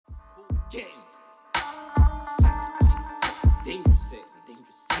Get him. Dangerous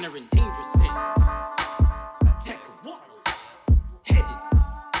settings. Entering dangerous settings. Tackle. Headed.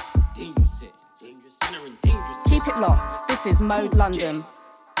 Dangerous settings. Entering dangerous settings. Keep it locked. This is Mode London.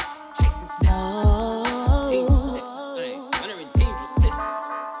 Chasing settings. Dangerous settings. Entering dangerous settings.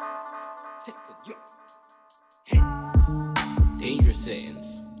 Tackle. Headed. Dangerous settings.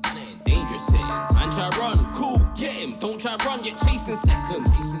 Dangerous settings. Man try run, cool, get him. Don't try run, get chased in seconds.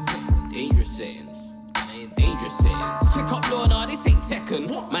 Dangerous settings. Dangerous settings. Kick up law, nah, this ain't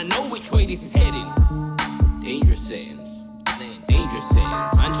Tekken. Man know which way this is heading. Dangerous settings. Dangerous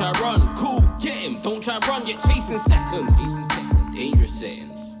settings. Man try run, cool, get him. Don't try run, get chased in seconds. Dangerous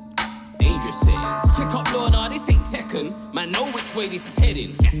settings. Dangerous settings. Kick up law, nah, this ain't Tekken. Man know which way this is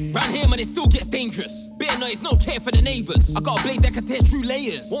heading. Round here, man, it still gets dangerous. Bit of noise, no care for the neighbours. I got a blade that can tear true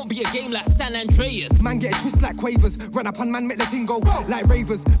layers. Won't be a game like San Andreas. Man get a twist like quavers. Run up on man, make the thing go like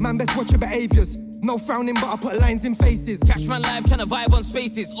ravers. Man best watch your behaviours. No frowning, but I put lines in faces. Catch man live, tryna vibe on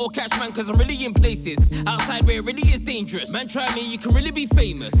spaces. Or catch man, cause I'm really in places. Outside where it really is dangerous. Man, try me, you can really be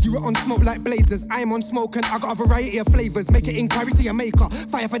famous. You were on smoke like blazers. I'm on smoke and I got a variety of flavours. Make it inquiry to your maker.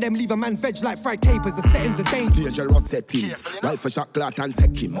 Fire for them, leave a man veg like fried capers. The settings are dangerous. Dangerous settings. Right for shot clot and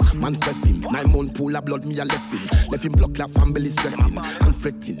take him. Man press him. 9 months pool of blood, me a left him. Left him block like family stressing. I'm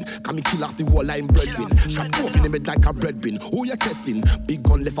fretting. Can me kill off the wall I'm brethren. Shot open him like a bread bin. Who you testing? Big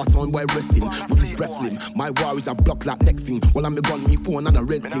gun left a sound boy resting. With his breath slim. My war is a block like next thing. While I'm a gun, me phone and a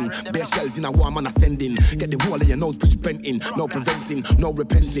red thing. Bare shells in a war, man, a sending. Get the wall of your nose bridge bent in. No preventing, no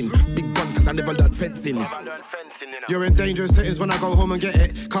repenting. Big gun, cause I never learned fencing. You're in dangerous settings when I go home and get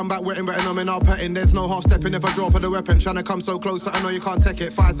it. Come back wetting, but I'm in all petting. There's no half stepping if I draw for the weapon. Tryna come so close that I know you can't take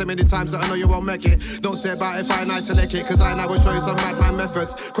it. Fire so many times that I know you won't make it. Don't say about if I nice to lick it, cause I now will show you some madman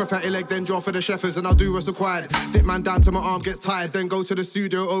methods. Cruff out your leg, then draw for the shepherds, and I'll do what's required. Dip man down till my arm gets tired, then go to the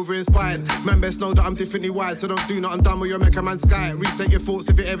studio over inspired. Man best know that I'm differently wise, so don't do nothing dumb with your Mecca man sky. Reset your thoughts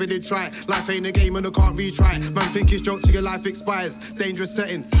if you ever did try. Life ain't a game and I can't retry. Man think his joke till your life expires. Dangerous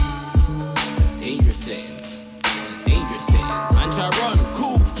settings. Dangerous settings. Dangerous settings. Man try run,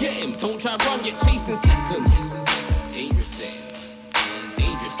 cool, get him. Don't try run, get chased in seconds. Dangerous settings.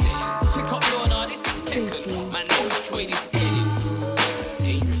 Dangerous settings. Kick up law, nah, this is Tekken. Man know which way this is heading.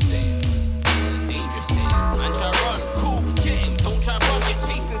 Dangerous settings. Dangerous settings. Man try run, cool, get him. Don't try run, get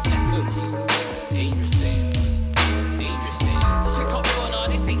chased in seconds. Dangerous settings. Dangerous settings. Kick up law, nah,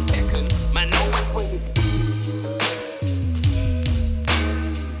 this ain't Tekken. Man know which way this is.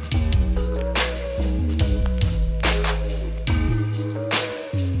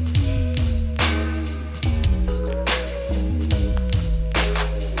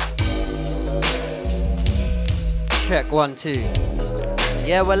 Check 1 2.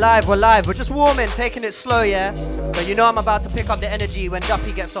 Yeah, we're live. We're just warming, taking it slow, yeah. But you know I'm about to pick up the energy when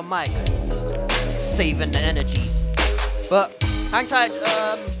Duppy gets on mic. Saving the energy. But hang tight,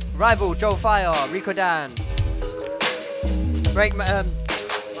 Rival, Joe Fire, Rico Dan. Break, my mind's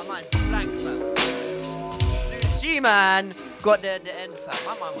blank, man. Snooze G, man. Got the end, fam.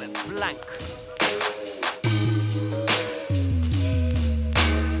 My mind went blank.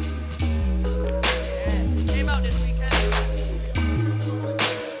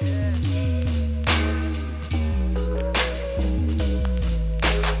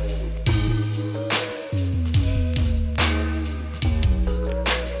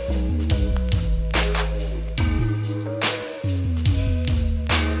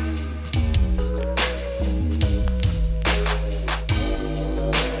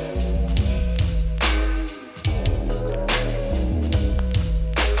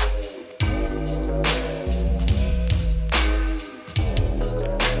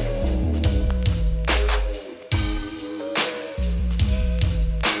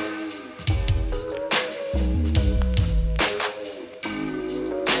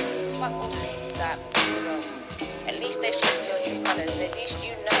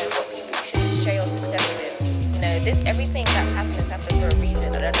 Everything that's happened has happened for a reason,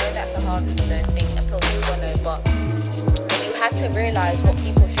 and I know that's a hard thing, a pill to swallow, but you had to realise what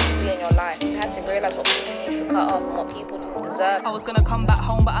people should be in your life. You had to realise what people need to cut off and what people didn't deserve. I was gonna come back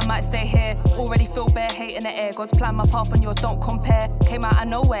home, but I might stay here. Already feel bare hate in the air. God's plan, my path and yours don't compare. Came out of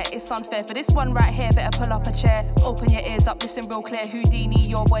nowhere, it's unfair. For this one right here, better pull up a chair. Open your ears up, listen real clear. Houdini,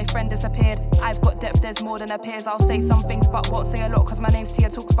 your boyfriend disappeared. I've got depth, there's more than appears. I'll say some things, but won't say a lot, cause my name's Tia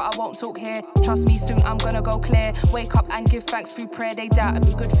Talks, but I won't talk here. Trust me, soon I'm gonna go clear. Wake up and give thanks through prayer. They doubted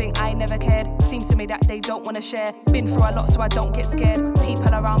me, good thing I never cared. Seems to me that they don't wanna share. Been through a lot, so I don't get scared.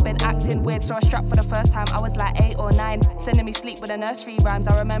 People around been acting weird. Saw a strap for the first time, I was like 8 or 9. Sending me sleep with the nursery rhymes,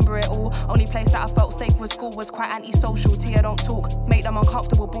 I remember it all. Only place that I felt safe was school, was quite antisocial. Tia don't talk, make them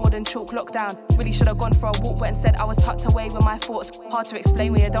uncomfortable, bored and chalk. Lockdown, really should have gone for a walk, but instead I was tucked away with my thoughts. Hard to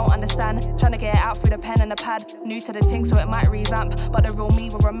explain when you don't understand. Trying to get it out through the pen and the pad. New to the thing, so it might revamp, but the real me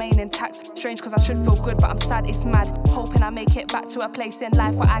will remain intact. Strange cause I should feel good, but I'm sad, it's mad. Hoping I make it back to a place in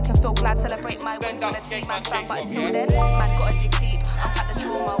life where I can feel glad. Celebrate my wins with a team I'm fan, but until then, man, gotta dig deep. Unpack the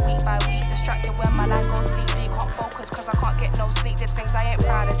trauma week by week. Distracted when my life goes bleak. Can't focus cause I can't get no sleep. Did things I ain't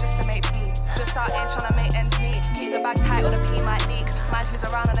proud of just to make me. Just out here trying to make ends meet. Keep the bag tight or the P might leak. Man who's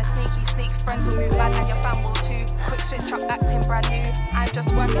around on a sneaky sneak. Friends will move mad and your fam will too. Quick switch up, acting brand new. I'm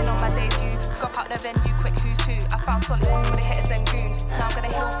just working on my debut. Scope out the venue, quick who's who. I found solace with the hitters and goons. Now I'm gonna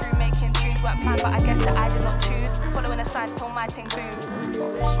heal through making tunes. Weren't planned but I guess that I did not choose. Following the signs till my ting booms.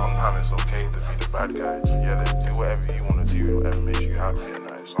 Sometimes it's okay to be the bad guy. Yeah, do whatever you want to do, whatever makes you happy. And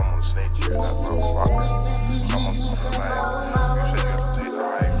if someone snake you, that bro, fuck them. Someone's like, you said you have to take the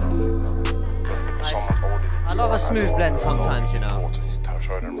high ground. But someone's older than you. I love a smooth blend sometimes, you know.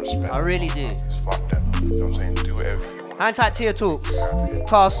 Show them respect. I really do. Fuck them. You know what I'm saying? Do whatever you want. Hang tight to your talks.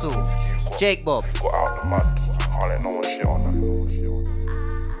 Castle, Jake Bob. You got out the mud. I can't let no one shit on that.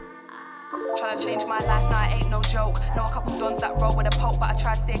 Trying to change my life, now it ain't no joke. Know a couple dons that roll with a poke, but I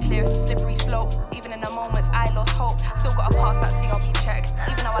try to steer clear, it's a slippery slope. Even in the moments I lost hope, still got to pass that CRB check.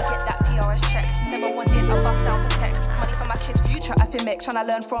 Even though I get that PRS check, never wanted a bust down protect. Money for my kids' future, I feel make. Trying to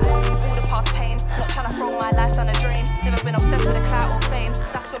learn from all the past pain, not trying to throw my life down the drain. Never been obsessed with the clout or fame.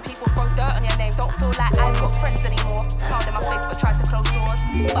 That's when people throw dirt on your name. Don't feel like I've got friends anymore. Smiled in my face but tried to close doors,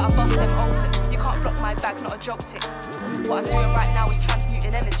 but I bust them open. You can't block my bag, not a joke tick. What I'm doing right now is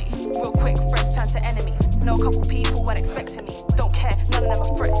transmuting energy. Real quick, friends turn to enemies. Know a couple people weren't expecting me. Don't care, none of them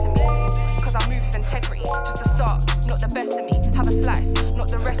are threats to me. Cause I move with integrity. Just the start, not the best of me. Have a slice, not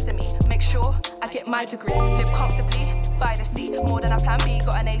the rest of me. Make sure I get my degree. Live comfortably, by the sea. More than a plan B,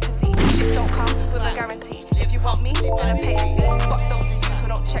 got an A to Z. Shit don't come with a guarantee. If you want me, then pay a fee. Fuck those of you who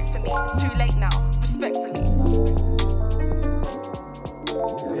don't check for me. It's too late now, respectfully.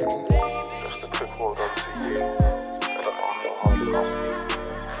 Just a quick word on to you. I don't know how hard it must be.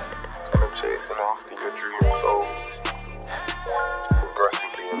 Kind of chasing after your dreams so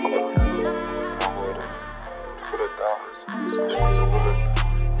aggressively and confidently. My word, I'm full of doubters, especially as a woman.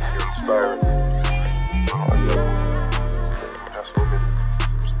 You're inspiring. That's women.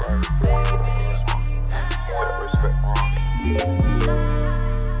 Inspiring. You get that respect, bro.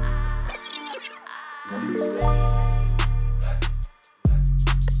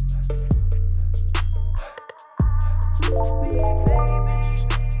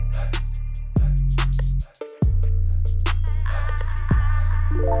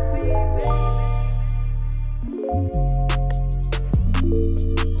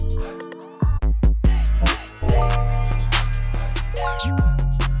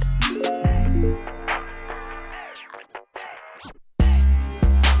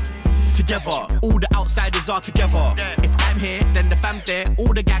 Together, all the outsiders are together. If I'm here, then the fam's there.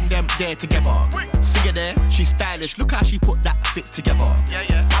 All the gang them there together. Singer there, she's stylish. Look how she put that fit together.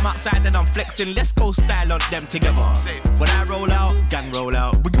 I'm outside and I'm flexing. Let's go style on them together. When I roll out, gang roll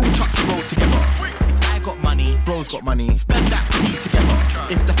out. We all touch the road together. If I got money, bro's got money. Spend that P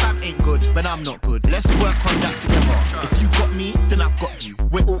together. If the fam ain't good, then I'm not good. Let's work on that together. If you got me, then I've got you.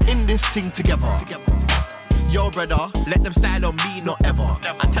 We're all in this thing together. Yo, brother, let them style on me, not ever.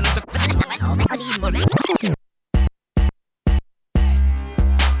 I tell them to.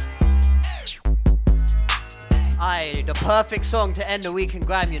 Aye, the perfect song to end the week in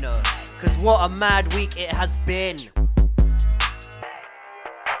grime, you know. Cause what a mad week it has been.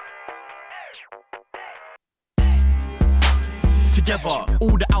 Together,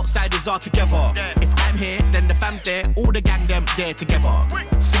 all the outsiders are together. If I'm here, then the fam's there. All the gang them there together.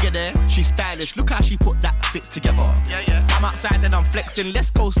 Singer there, she's stylish. Look how she put that fit together. I'm outside and I'm flexing.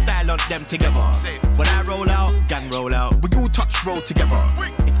 Let's go style on them together. When I roll out, gang roll out. We all touch roll together.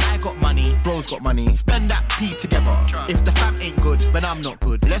 If I got money, bro's got money. Spend that P together. If the fam ain't good, then I'm not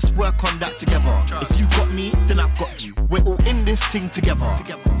good. Let's work on that together. If you got me, then I've got you. We're all in this thing together.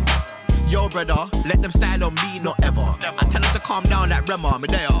 Yo, brother, let them style on me, not ever. I tell them to calm down like Rema. Me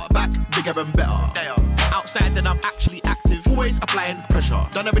they are back, bigger and better. Outside and I'm actually active, always applying pressure.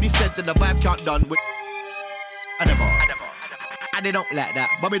 Done already said that the vibe can't done with. I never. And they don't like that,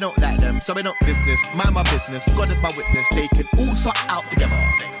 but we don't like them, so we don't business. Mind my business, God is my witness. Taking all sort out together.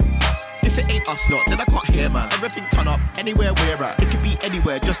 If it ain't us lot, then I can't hear, man. Everything turn up, anywhere we're at. It could be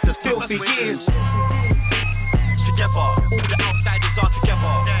anywhere, just as filthy years. Together, all the outsiders are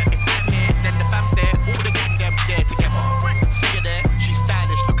together. If I'm here, then the fam's there. All the gang them there together. Singer there, she's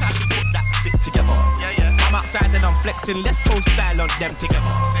stylish. Look how she flexing, let's go style on them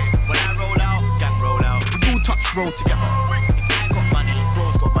together. When I roll out, gang roll out. We all touch roll together. If I got money,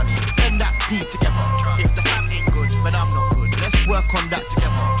 bro's got money. Spend that P together. If the fam ain't good, but I'm not good, let's work on that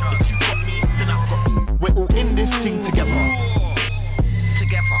together. If you got me, then I've got you. We're all in this thing together.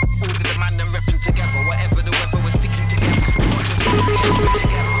 Together, all of the man them repping together. Whatever the weather, we're sticking together.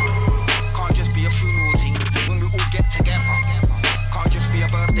 Together. Can't just be a funeral team when we all get together. Can't just be a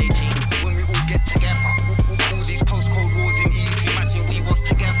birthday team when we all get together. All these post-cold wars in easy, imagine we was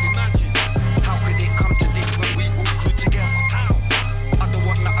together. How could it come to this when we all grew together? I don't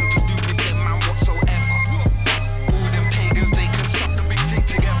want nothing to do with them man whatsoever. All them pagans, they can suck the big thing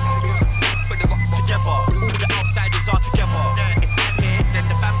together. But they got together, all the outsiders are together. If I'm here, then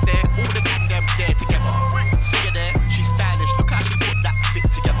the fam's there, all the gang them there together. See her there, she's stylish, look how she put that fit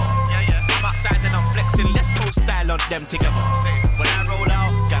together. I'm outside and I'm flexing, let's go style on them together. When I roll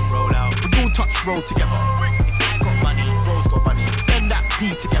out, gang roll out. We all touch roll together. If I got money, bro's got money. Spend that P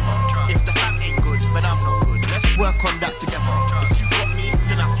together. If the fam ain't good, but I'm not good, let's work on that together. If you got me,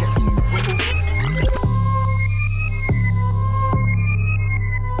 then I've got you. We're all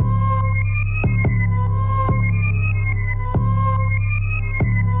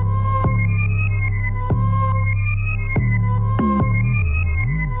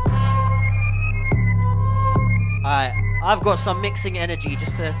Alright, I've got some mixing energy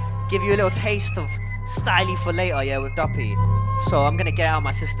just to give you a little taste of styly for later, yeah, with Duppy. So I'm gonna get out of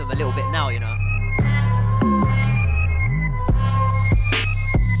my system a little bit now, you know.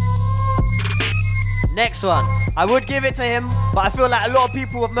 Next one. I would give it to him, but I feel like a lot of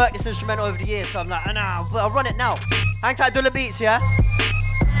people have murked this instrumental over the years, so I'm like, nah, but I'll run it now. Hang tight, Dula Beats, yeah?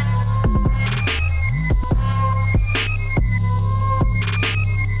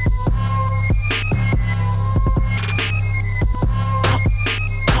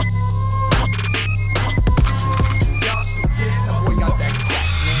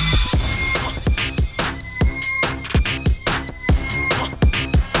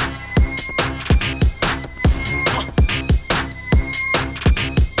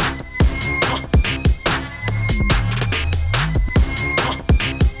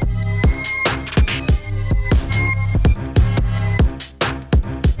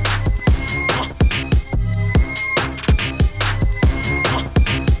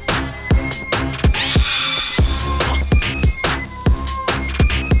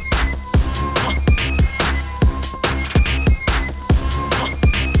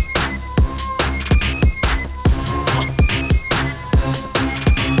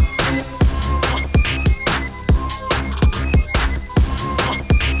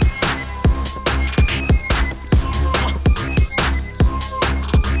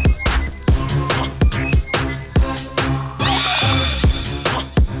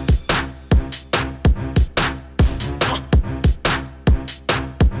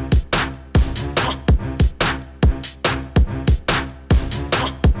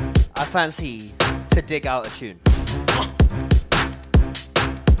 Fancy to dig out a tune.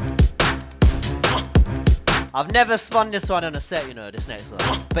 I've never spun this one on a set, you know, this next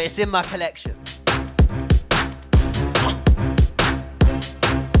one, but it's in my collection.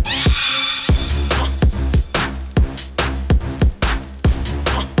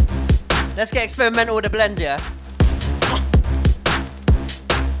 Let's get experimental with the blend, yeah?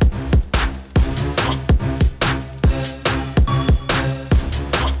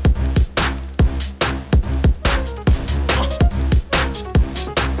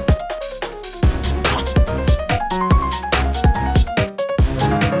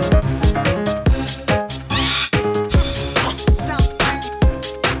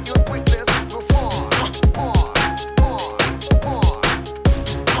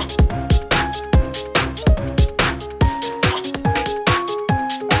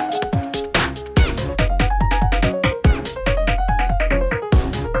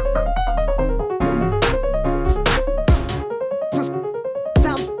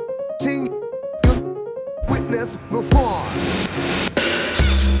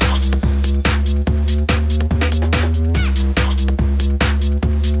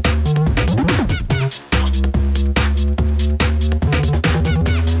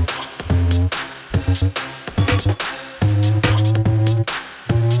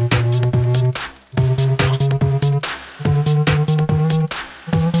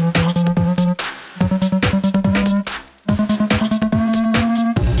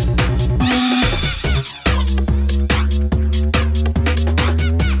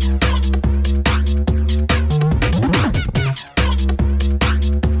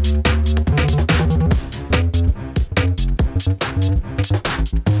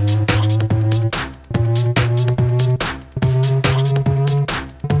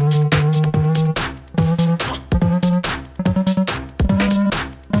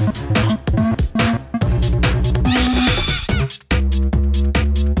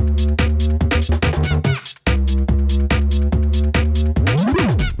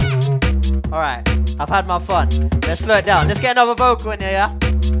 had my fun. Let's slow it down. Let's get another vocal in here, yeah?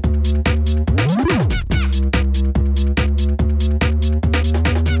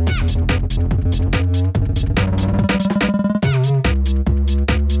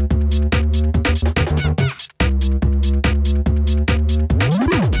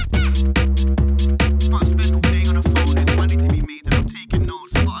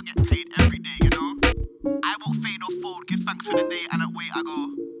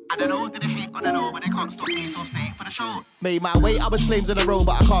 Made my way, I was flames in a row,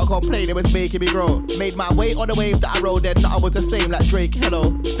 but I can't complain, it was making me grow. Made my way on the wave that I rode, then I was the same like Drake,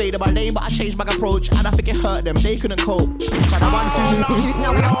 hello. Stayed in my lane, but I changed my approach, and I think it hurt them, they couldn't cope. Look, I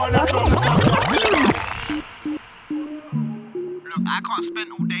can't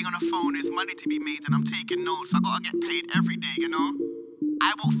spend all day on the phone, there's money to be made, and I'm taking notes, I gotta get paid every day, you know.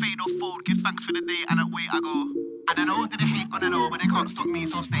 I won't fade or fold, give thanks for the day, and away I go. I don't know, did they hate on and over, but they can't stop me,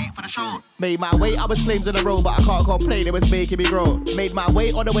 so stay for the show. Made my way, I was flames in a row, but I can't complain, it was making me grow. Made my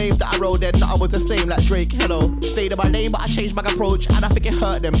way on the wave that I rode, then I was the same like Drake, hello. Stayed in my lane, but I changed my approach, and I think it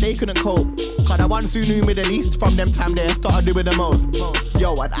hurt them, they couldn't cope. Cause the ones who knew me the least, from them time there, started doing the most.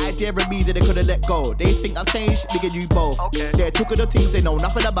 Yo, an idea of me that they couldn't let go. They think I've changed, bigger you both. They took the things they know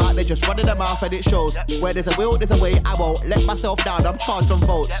nothing about, they just running their mouth and it shows. Where there's a will, there's a way, I won't let myself down, I'm charged on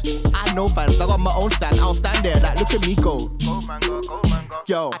votes. I know fans, I got my own stand, I'll stand there, like look at me go. Go man, go, go man, go.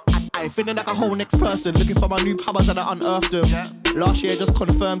 Yo, I ain't feeling like a whole next person, looking for my new powers and I unearthed them. Last year just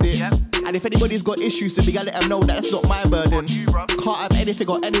confirmed it. And if anybody's got issues to be, I let them know that it's not my burden. Can't have anything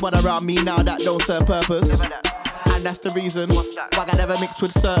or anyone around me now that don't serve purpose. And that's the reason why I never mixed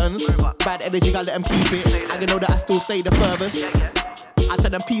with certains. Bad energy, I let them keep it. I can know that I still stay the furthest. I tell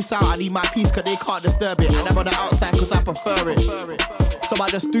them peace out, I need my peace cause they can't disturb it. And I'm on the outside cause I prefer it. So I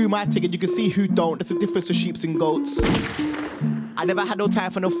just do my thing and you can see who don't. There's a difference to sheeps and goats. I never had no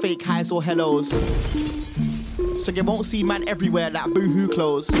time for no fake highs or hellos. So you won't see man everywhere like boohoo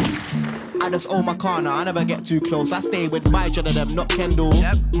clothes. I just own my corner, I never get too close. I stay with my dread of them, not Kendall.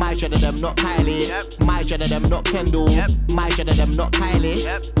 My dread of them, not Kylie. My dread of them, not Kendall. My dread of them, not Kylie.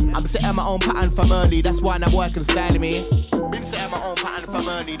 I'm setting my own pattern from early, that's why I'm working styling me. Been setting my own pattern from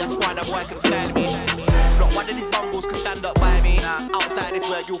early, that's why I'm working styling me. Not one of these bungles can stand up by me. Outside is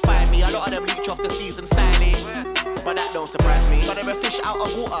where you'll find me. A lot of them leech off the steez and styling. But that don't surprise me. But they're a fish out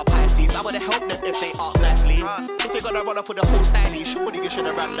of water, Pisces. I would've helped them if they asked nicely. If you're gonna run off with the whole styling, surely you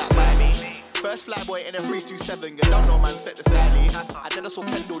should've ran that by me. First flyboy in a 327, you don't know man set the styling. I then I saw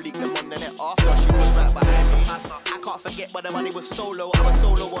Kendall leak them on the net after she was right behind me. I can't forget when the money was solo, I was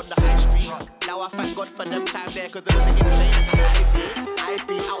solo on the high street. Now I thank God for them time there, cause it wasn't in vain. I've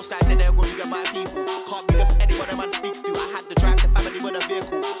been outside there, they're gonna get my people. Can't be just anyone a man speaks to. I had to drive the family with a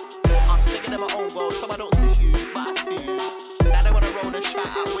vehicle. I'm sticking in my own world, so I don't see you, but I see you. Now they wanna roll and shout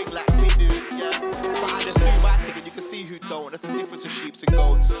out wing like we do, yeah. But I just do my thing and you can see who don't. That's the difference of sheeps and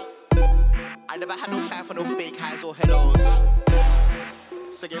goats. I never had no time for no fake highs or hellos.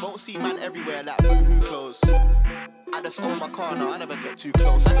 So you won't see man everywhere like boohoo clothes. I just own my corner, I never get too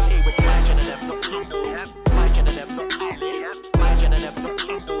close. I stay with my gen of them, not Kindle. My gen of them, not Kylie. My gen of them, not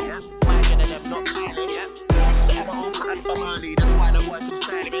Kindle. My gen of them, not Kylie. Stay at my own pattern from early, that's why I'm working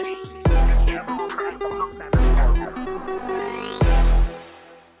styling me. Stay at my own pattern from long time.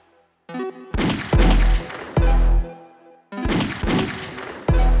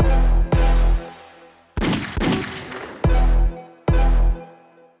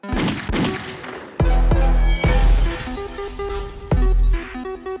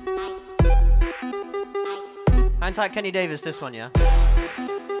 Hang tight, Kenny Davis, this one, yeah?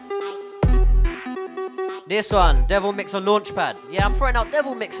 This one, Devil Mix on Launchpad. Yeah, I'm throwing out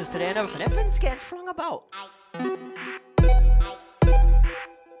Devil Mixes today and everything. Everything's getting flung about.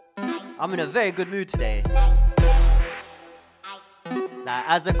 I'm in a very good mood today. Like,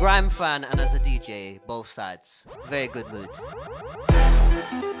 as a grime fan and as a DJ, both sides. Very good mood.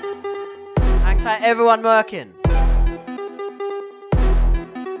 Hang tight, everyone working.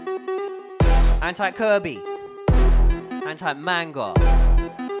 Hang tight, Kirby. Hang tight, Mango.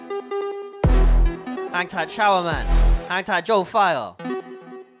 Hang tight, Showerman. Hang tight, Joe Fire.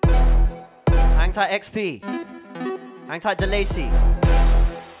 Hang tight, XP. Hang tight, DeLacy.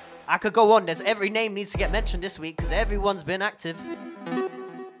 I could go on. There's every name needs to get mentioned this week because everyone's been active.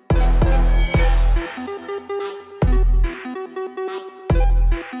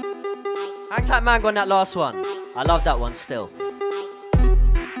 Hang tight, Mango on that last one. I love that one still.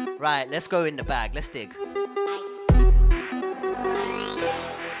 Right, let's go in the bag. Let's dig.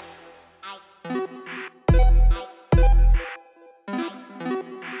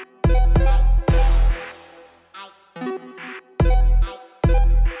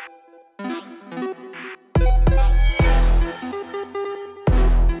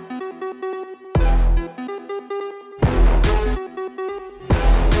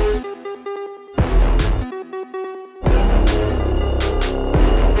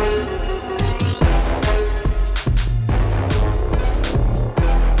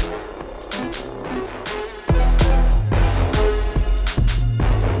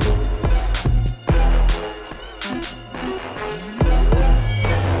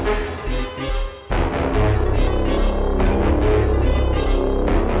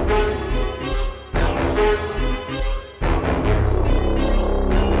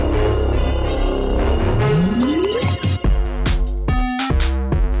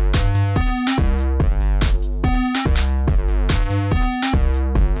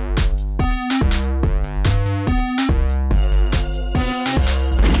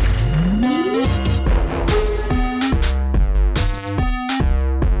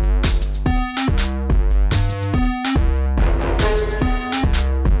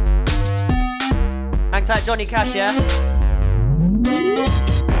 Contact Johnny Cash, yeah?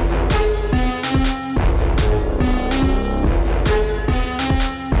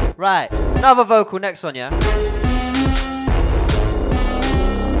 Right, another vocal, next one, yeah?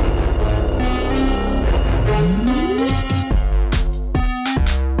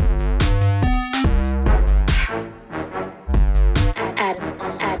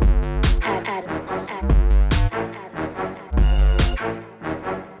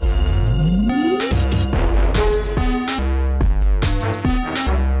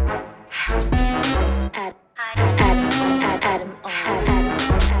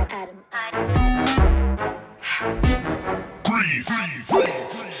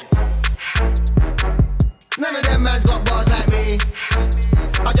 None of them mans got bars like me.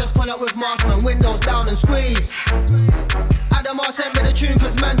 I just pull up with Marksman, windows down and squeeze. Adamar sent me the tune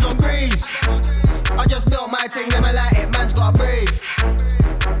cause man's on grease. I just built my thing, never like it, man's gotta breathe.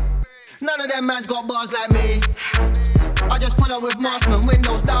 None of them mans got bars like me. I just pull up with Marksman,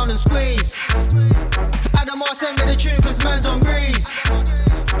 windows down and squeeze. Adamar sent me the tune cause man's on grease.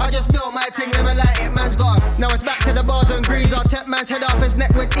 I just built my thing, never like it, man's gone. Now it's back to the bars and grease. I'll tap man's head off his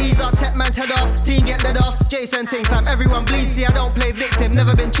neck with ease. I'll tap man's head off, team get dead off. Jason ting fam, everyone bleeds. See, I don't play victim,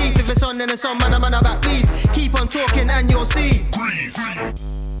 never been cheap. If it's on, then it's on, man, I'm about beef. Keep on talking and you'll see.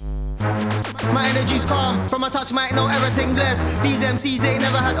 My energy's calm, from a touch might know everything blessed. These MCs, they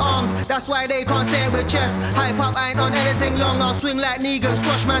never had arms, that's why they can't say it with chest. Hype up, I ain't on anything long, I'll swing like Negan,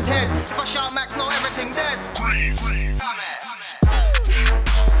 squash man's head. Fush out Max, know everything dead.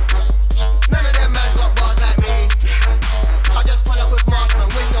 None of them mans got bars like me. I just pull up with Marksman,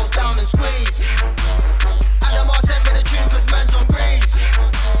 windows down and squeeze. Adamar sent me the tune cause man's on grease.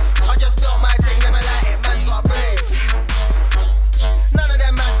 I just built my thing, never like it, man's got brave. None of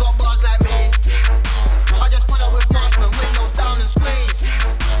them mans got bars like me. I just pull up with Marksman, windows down and squeeze.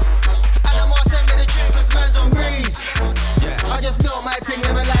 Adamar sent me the tune cause man's on grease. I just built my thing,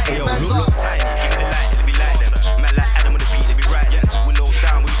 never like it, man's got tiny, give me the light, let me light them. Man like Adam on the beat, let me right them. Windows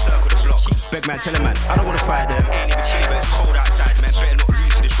down, we circle the block. Beg man, tell him man, I don't wanna fight them. Ain't even chilly, but it's cold outside, man. Better not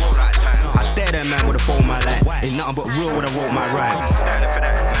lose to this road right time. I dare them man with a phone my life. Ain't nothing but real when I walk my ride. Standing for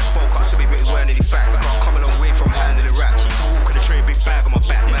that, man spoke up to me, but it weren't any facts. Can't come a long way from handling rap. She walk on the train, big bag on my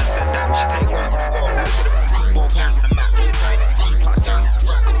back. Man said that, we should take one for the world. Out to the room, both hands on the map. Being tiny, touchdown, it's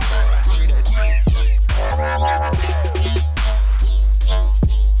a rack on the time, man. See that it's me.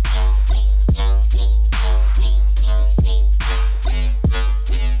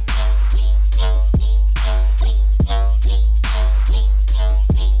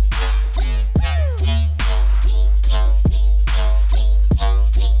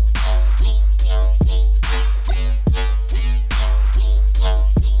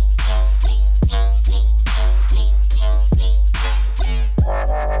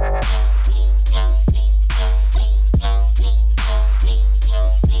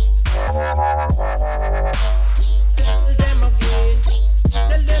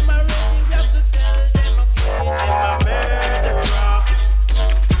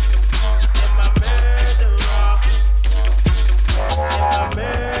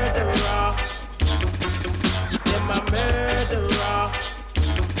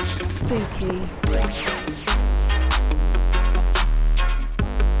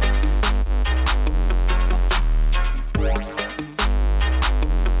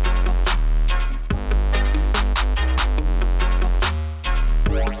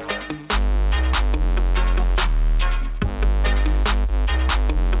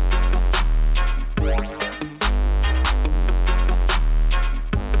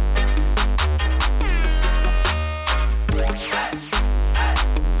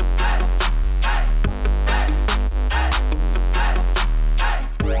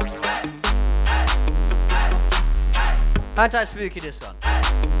 Anti-spooky this one.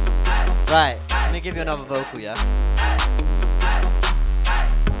 Right, let me give you another vocal, yeah?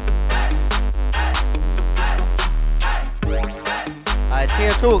 Alright,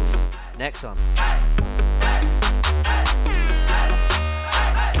 Tia Talks. Next one.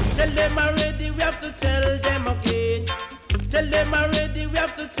 Tell them already, we have to tell them again. Tell them already, we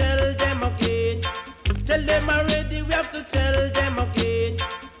have to tell them again. Tell them already, we have to tell them again.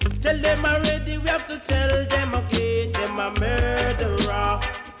 Tell them already, we have to tell them again. Them a murderer.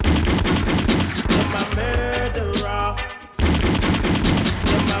 Them a murderer.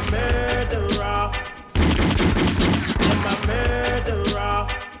 Them a murderer. Them a murderer.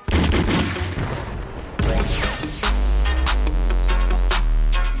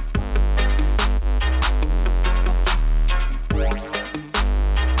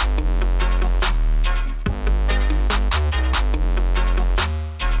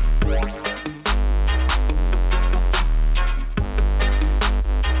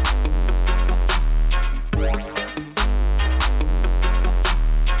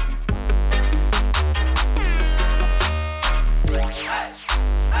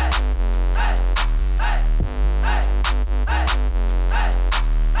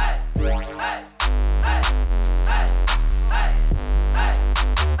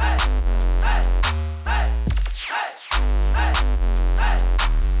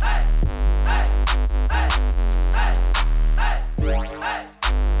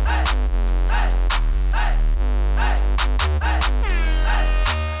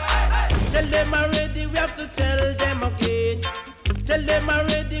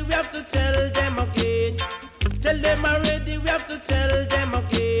 we have to tell them again. Tell them already, we have to tell them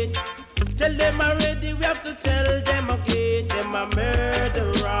again. Tell them already, we have to tell them again. Them a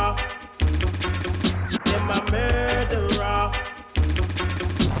murderer. Them a murderer.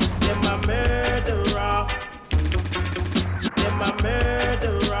 Them a murderer. Them a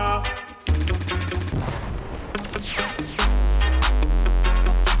murderer.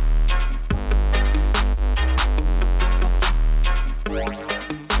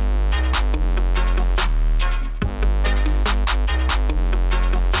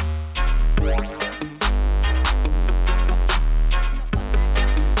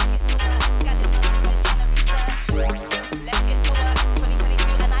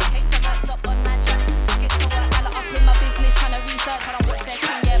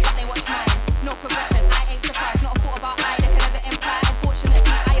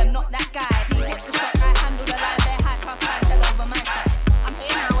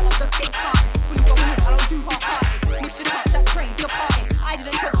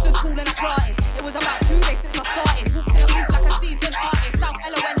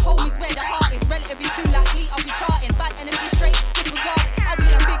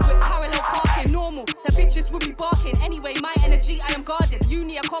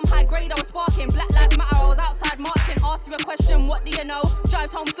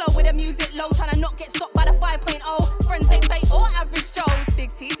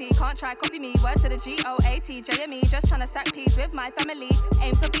 JME, just trying to stack peas with my family.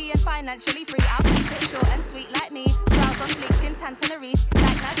 Aims for being financially free. I'll keep it short and sweet like me. Brows on fleek, skin tan Tenerife.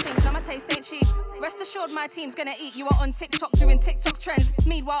 Like nice things, now my taste ain't cheap. Rest assured my team's gonna eat. You are on TikTok doing TikTok trends.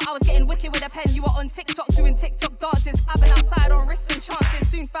 Meanwhile, I was getting wicked with a pen. You are on TikTok doing TikTok dances. I've been outside on risks and chances.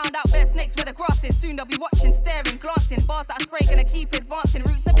 Soon found out bare snakes where the grass is. Soon they'll be watching, staring, glancing. Bars that I spray gonna keep advancing.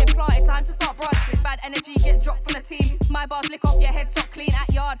 Roots have been planted, time to start branching. Bad energy get dropped from the team. My bars lick off your head top clean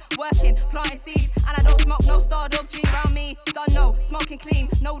at yard. Working, planting seeds. And I don't smoke no Star Dog G around me. Don't know, smoking clean.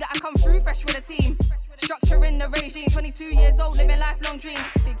 Know that I come through fresh with a team. Structure in the regime, 22 years old, living lifelong dreams.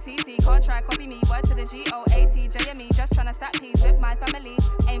 Big TT, can't try copy me. Word to the GOAT, JME, just trying to stack peas with my family.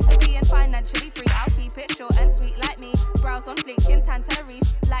 Aim to being financially free, I'll keep it short and sweet like me. Brows on fleek, skin tan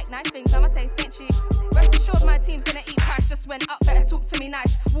Tenerife. Like nice things, now my taste ain't cheap. Rest assured my team's gonna eat price. Just went up, better talk to me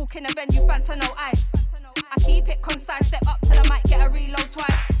nice. Walk in the venue, Fanta no ice. I keep it concise, step up to the mic, get a reload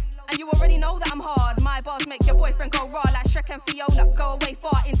twice. And you already know that I'm hard. My bars make your boyfriend go raw like Shrek and Fiona. Go away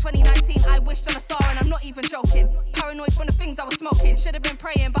far. In 2019, I wished on a star and I'm not even joking. Paranoid from the things I was smoking. Should have been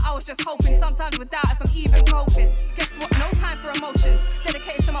praying, but I was just hoping. Sometimes with doubt if I'm even coping. Guess what? No time for emotions.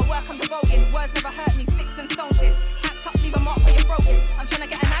 Dedicated to my work, I'm devoting. Words never hurt me, sticks and stones did. Act up, leave a mark where your throat is. I'm trying to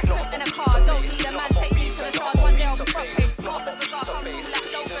get a nice crib and a car. Don't need a man, take me to the shard. One day I'll be front page. Half of us are humble,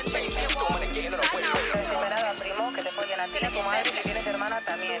 like Logan, ready for your war. Stand now.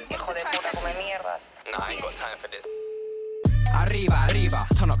 Nah, I ain't got time for this. Arriba, arriba,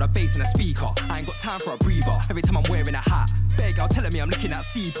 turn up the bass in the speaker. I ain't got time for a breather. Every time I'm wearing a hat, big girl telling me I'm looking at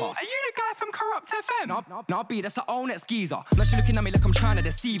Seeper. Are you the guy from Corrupt FM? Nah, B, that's her own ex-geezer. Now she looking at me like I'm trying to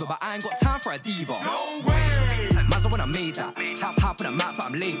deceive her, but I ain't got time for a diva. No way! Man's when I made that. Tap hop on the map, but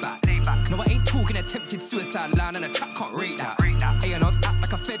I'm laid back. No, I ain't talking attempted suicide line, and the track can't rate that. A&R's act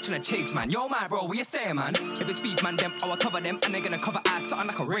like a fed trying to chase, man. Yo, my bro, what you saying, man? If it's beef, man, them, I'll cover them, and they're gonna cover ass, something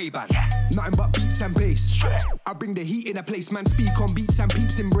like a Ray-Ban. Nothing but beats and bass. I bring the heat in a place, man. Speak on beats and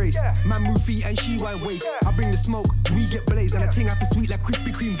peeps embrace. Man move feet and she won't waste. I bring the smoke, we get blaze, and I ting half a sweet like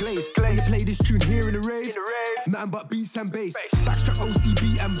Krispy Kreme glaze. When you play this tune here in the rave, nothing but beats and bass. Backstrap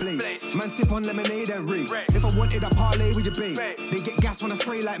OCB and blaze. Man sip on lemonade and rave. If I wanted a parlay with your babe, they get gas when I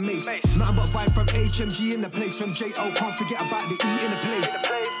spray like mace. Nothing but vibe from HMG in the place. From J.O. can't forget about the E in the place.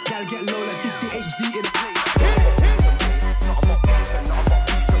 Gal get low like 50HZ in the place. Not about beats and not about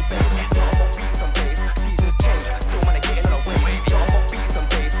beats and bass. Not about beats and bass. Seasons change, still wanna get in on a wave. Not about beats and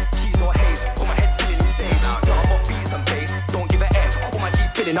bass. Cheese or haze, got my head filling with days. Not about beats and bass. Don't give a F, all my G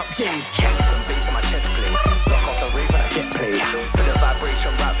filling up J's. Beats and bass on my chest plate. Lock off the rave when I get played. Feel the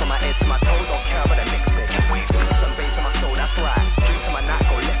vibration right from my head to my toes. Don't care about the next day. Beats and bass on my soul, that's right. Drink to my night,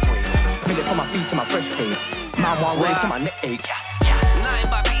 go left ways. Feel it from my feet to my fresh face. Man one way to my neck ache. Nothing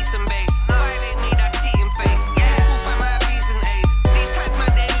but beats and bass. Violate me, that's tea in face. School for my B's and A's. These times, man,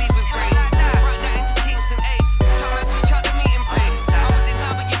 they leave with grades. Run that into teams and apes. Tell man switch out the meeting place. I was in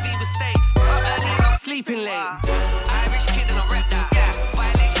WV with stakes. Early and I'm sleeping late. Irish kid and I rep that.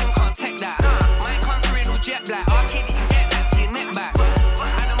 Violation can't take that. Might come through in all jet black. Our kid, you can get that to your neck back.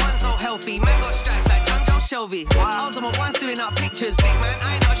 And the one's all healthy. Man got stripes like John Joe Shelby. I was on my ones doing up pictures. Big man,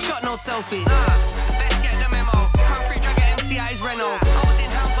 I ain't not shot no selfie. Best get the memo. Come through, drag at MCI's Renault. I was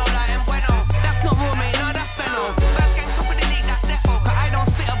in household like Bueno. That's not raw, mate, no, that's Fennel. First gang top of the league, that's defo. Cause I don't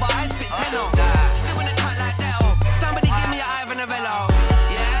spit about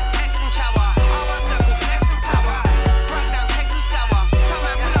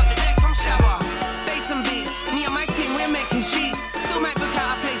Still might book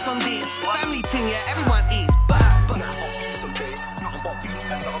out a place on these. Family ting, yeah, everyone eats. But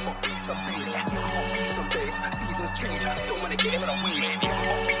Seasons change, still wanna get him in a wave.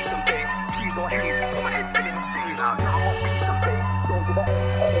 Please don't hate, got my head feeling days out. Now I'm on beats and bass, don't give up.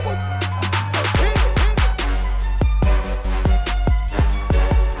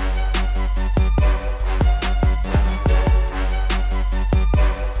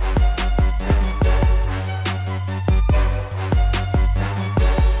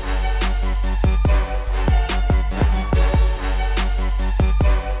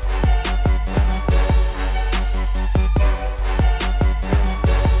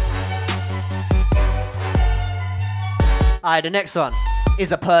 Alright, the next one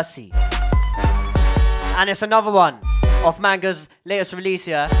is a Percy. And it's another one of Manga's latest release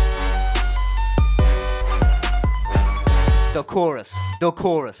here. The chorus. The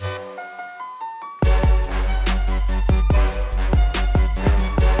chorus.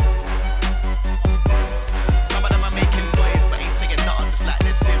 Some of them are making noise, but ain't saying nothing, just like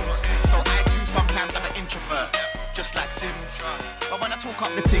their Sims. So I too, sometimes I'm an introvert, just like Sims. But when I talk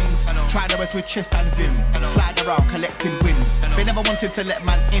up the things, try the rest with chest and vim. Slide around, collecting wins. They never wanted to let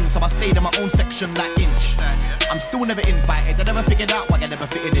man in, so I stayed in my own section like Inch. I'm still never invited, I never figured out why I never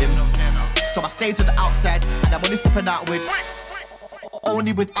fitted in. So I stayed to the outside, and I'm only stepping out with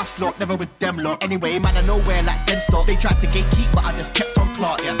only with us lot, never with them lot. Anyway, man, I know where like dead stop. They tried to gatekeep, but I just kept on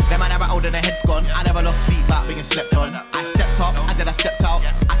clarking. Them man, I rattled and their heads gone. I never lost sleep about being slept on. I stepped up, and then I stepped out.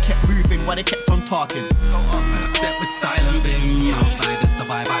 I kept moving while they kept on talking. Step with style and vim. Outside, that's the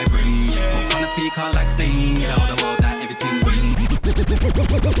vibe I bring. Foot on the speaker like Sting. Tell the world that everything win.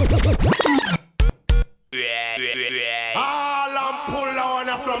 All I'm pull on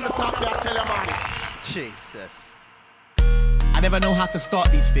from the top, I tell you, man. Jesus. I never know how to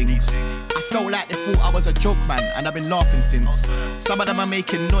start these things. I felt like they thought I was a joke, man, and I've been laughing since. Some of them are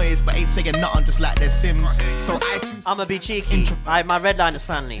making noise, but ain't saying nothing, just like their Sims. So I too, I'ma be cheeky. My Redliners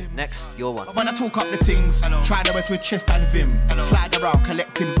family. Next, your one. but when I talk up the things, try the rest with chest and vim. Slide around,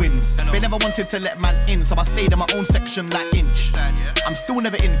 collecting wins. They never wanted to let man in, so I stayed in my own section like Inch. I'm still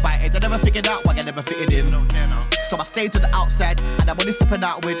never invited, I never figured out why I never fitted in. So I stayed to the outside, and I'm only stepping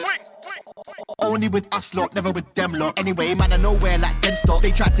out with only with us lot, never with them lot. Anyway, man, I know where like dead stop.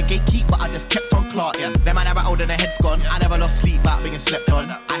 They tried to gatekeep, but I just kept on clarking. Them man, I rattled and their heads gone. I never lost sleep about being slept on.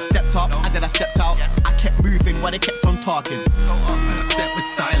 I stepped up, and then I stepped out. I kept moving while they kept on talking. Step with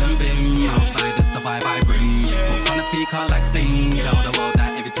style and vim. Outside, that's the vibe I bring. Foot on the speaker like Sting. Tell the world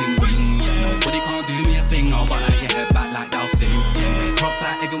that everything win. Nobody can't do me a thing. I'll buy your head back like they'll sing. Prop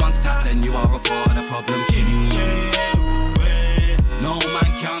like everyone's tapped, then you are a part of the problem king. No man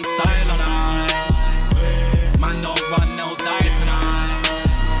can style on I. Man don't run, no die tonight.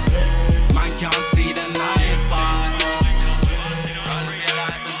 Man can't see the night fight. Run for your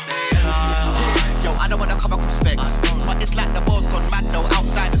life and stay alive. Yo, I don't wanna come across specs, but it's like the ball's gone mad. No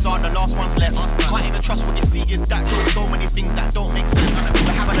outsiders are the last ones left. Can't even trust what you see is that there's so many things that don't make sense.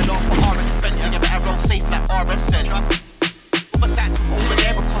 We're having a laugh for our expense, and you better roll safe like RS said. Oversights from over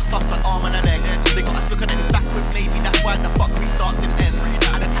there will cost us an arm and a leg. They got us looking at this backwards, maybe that's why the fuck restarts and ends.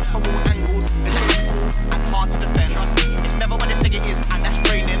 And attack from all angles, it's painful and hard to defend. It's never when they say it is, and that's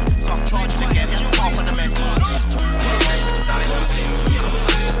raining, so I'm charging again, far from the mess. Style and vim.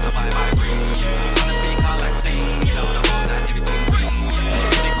 Outside, that's the vibe I bring. On the speaker like Sting. Tell the world that everything win.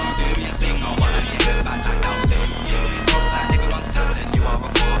 They can't do me a thing. I'll buy your head back like they'll sing. Prop like everyone's tapped, then you are a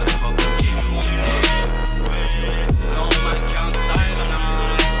part of the problem king. No man can't style on I.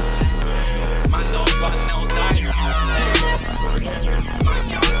 Man don't run, no die. Man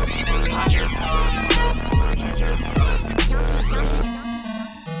can't see the light.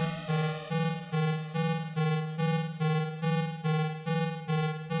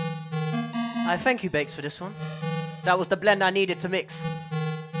 I thank you, Bakes, for this one. That was the blend I needed to mix.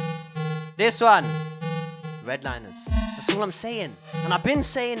 This one, Redliners. That's all I'm saying. And I've been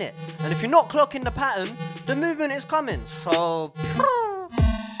saying it. And if you're not clocking the pattern, the movement is coming. So...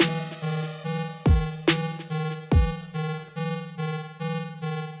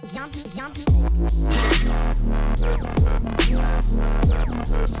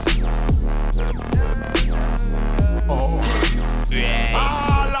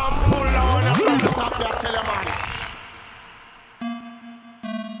 All I'm pull on from the top, I tell you, man.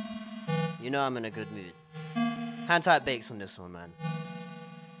 You know I'm in a good mood. Hand tight Bakes on this one, man.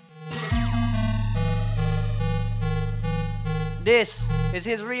 This is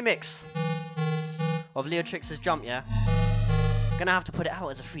his remix of Leo Trix's Jump, yeah? Gonna have to put it out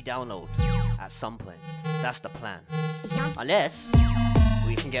as a free download at some point. That's the plan. Unless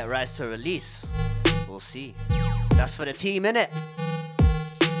we can get rights to a release. We'll see. That's for the team, innit?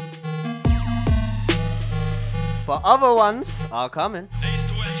 But other ones are coming.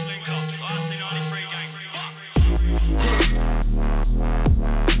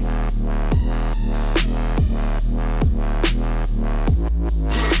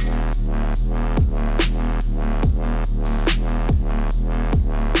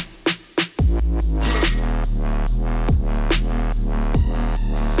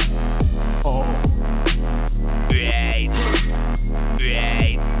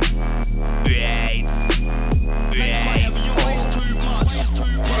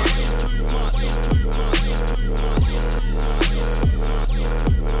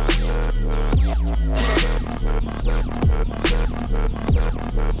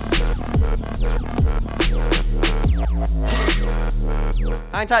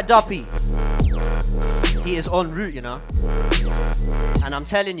 Hang tight, Duppy. He is en route, you know. And I'm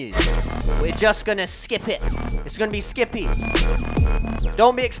telling you, we're just gonna skip it. It's gonna be skippy.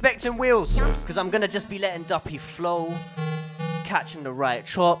 Don't be expecting wheels, because I'm gonna just be letting Duppy flow, catching the right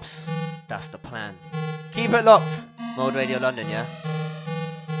chops. That's the plan. Keep it locked. Mode Radio London, yeah?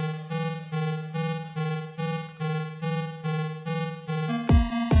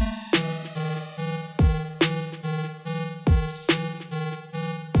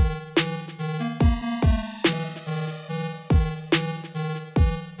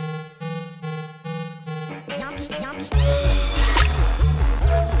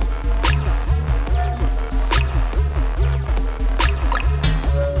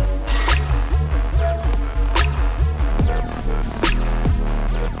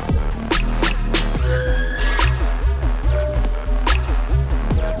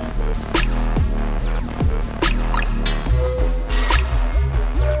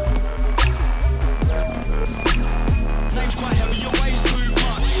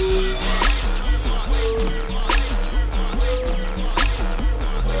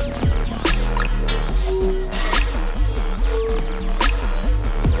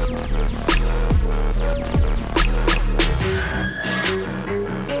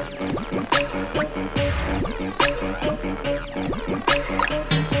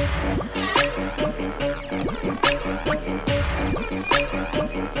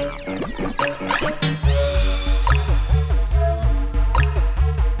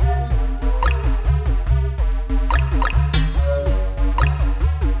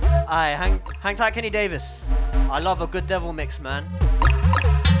 Hang tight, Kenny Davis. I love a good devil mix, man.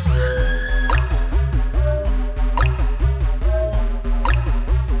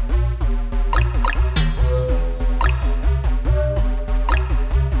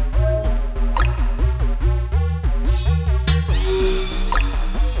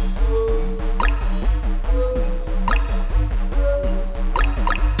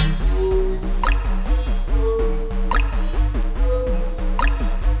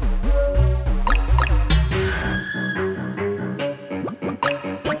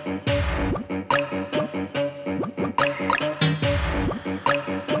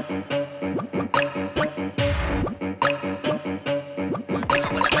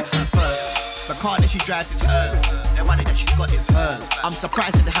 She drives is hers. The money that she's got is hers. I'm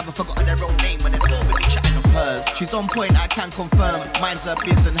surprised that they haven't forgotten their own name when they're so busy chatting of hers. She's on point, I can confirm. Mine's her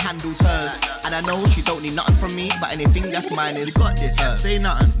biz and handles hers. And I know she don't need nothing from me, but anything that's mine is. You got this. Say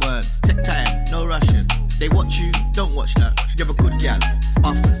nothing, word. Take time, no rushing. They watch you, don't watch that. You're a good gal,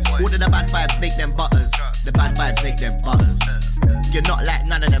 offers. All of the bad vibes make them butters. The bad vibes make them butters. You're not like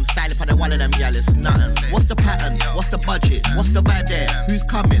none of them, style up on the one of them, gal, it's nothing. What's the pattern? What's the budget? What's the vibe there? Who's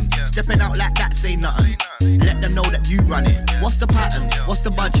coming? Stepping out like that, say nothing. Let them know that you run it. What's the pattern? What's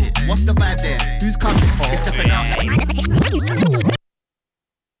the budget? What's the vibe there? Who's coming? You're stepping out like...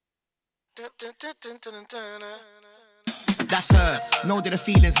 That's her. Know that the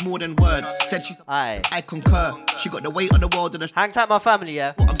feeling's more than words. Said she's I concur. She got the weight on the world of the... Hang tight, my family,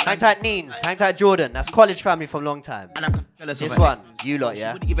 yeah? Hang tight, Neens. Hang tight, Jordan. That's college family from long time. And I'm jealous this of her one, exes. you lot, yeah?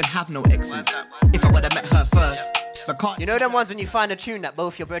 She wouldn't even have no exes if I would have met her first. You know them ones when you find a tune that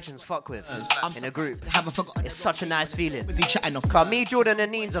both your brethrens fuck with in a group? It's such a nice feeling. Cause me, Jordan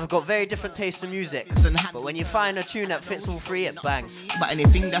and Neens have got very different tastes in music. But when you find a tune that fits all three, it bangs. But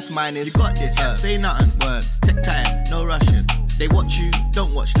anything that's mine is... You got this. Say nothing, word. Take time, no rushing. They watch you,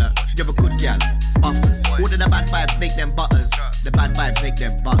 don't watch that. You're a good gal, offers. All of the bad vibes make them butters. The bad vibes make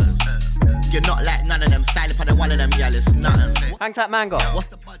them butters. You're not like none of them, style up on the one of them, gal, it's nothing. Hang tight, Mango. What's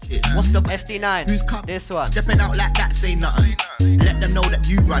the budget? What's the SD9? Who's coming? This one. Stepping out like that, say nothing. Let them know that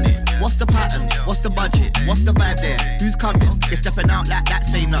you run it. What's the pattern? What's the budget? What's the vibe there? Who's coming? You're stepping out like that,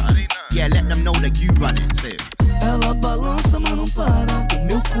 say nothing. Yeah, let them know that you run it, say it. Ela balança, mas não para o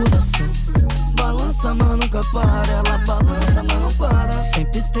meu coração. Balança, mas nunca para. Ela balança, mas não para.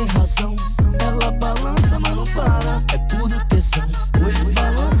 Sempre tem razão. Ela balança, mas não para.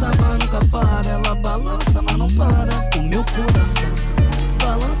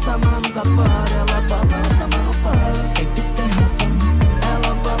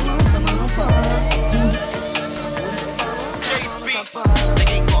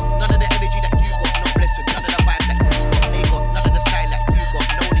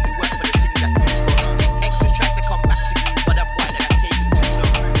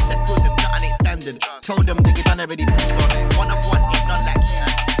 Told them that you done already moved on. One of one, ain't none like you.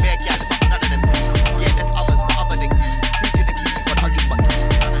 Bare gal, but none of them you. Yeah, there's others, but other than you. Who didn't keep it 100 but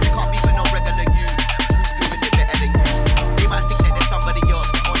you? You can't be with no regular you. Who's doing it better than you? They might think that there's somebody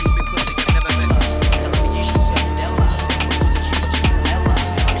else, only because they can never met you.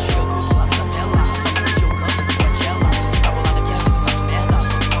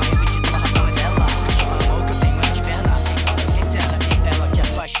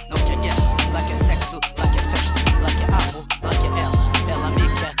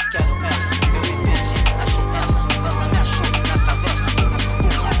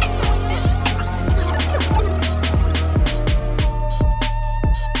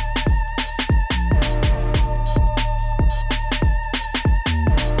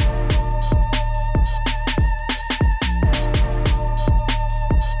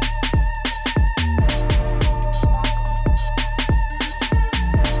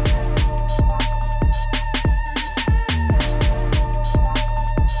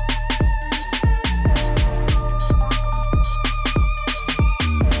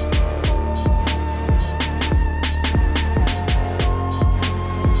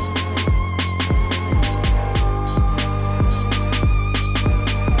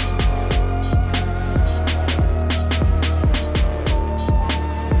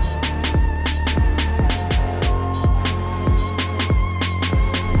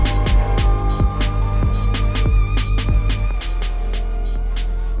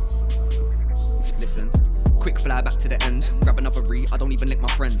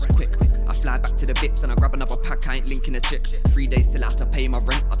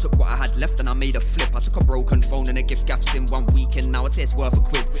 It's worth a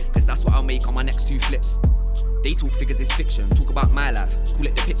quid, cause that's what I'll make on my next 2 flips. They talk figures is fiction, talk about my life, call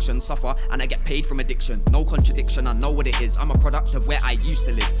it depiction, suffer, and I get paid from addiction. No contradiction, I know what it is, I'm a product of where I used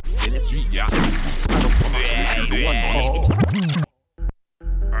to live. Yeah.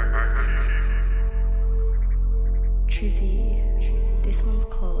 Trizzy, this one's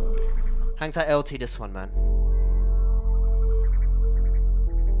cold. Hang tight LT this one, man.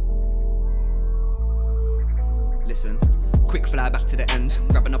 Listen, quick fly back to the end,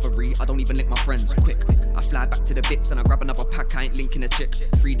 grab another re, I don't even link my friends, quick. I fly back to the bits and I grab another pack, I ain't linking a chick.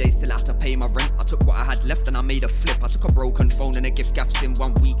 3 days till I have to pay my rent, I took what I had left and I made a flip. I took a broken phone and a gift gaffs in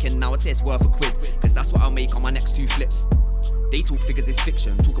 1 weekend, now it's worth a quid, cause that's what I'll make on my next 2 flips. They talk figures is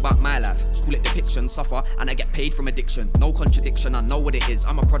fiction, talk about my life, call it depiction, suffer, and I get paid from addiction. No contradiction, I know what it is,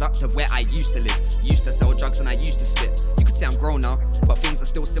 I'm a product of where I used to live. Used to sell drugs and I used to spit. You could say I'm grown now, but things are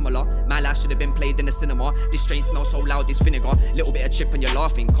still similar. My life should have been played in the cinema. This strain smells so loud, this vinegar. Little bit of chip and you're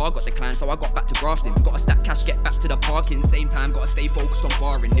laughing. Car got declined, so I got back to grafting. Gotta stack cash, get back to the parking. Same time, gotta stay focused on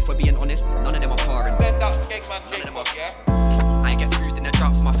barring. If we're being honest, none of them are parring. None of them are. I ain't get food in the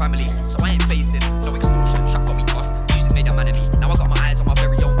drought for my family, so I ain't facing no extortion. Trap got me off, music made a man of me. Now I got my eyes on my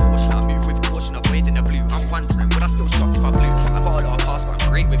very own portion. I move with caution, avoiding the blue. I'm wondering, would I still shop if I blew? I got a lot of past, but I'm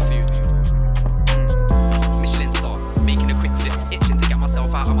great with food. Michelin star, making a quick flip, itching to get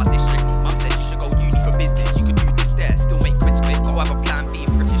myself out of my district. Mum said you should go uni for business. You can do this there, still make quits quick. Go have a plan B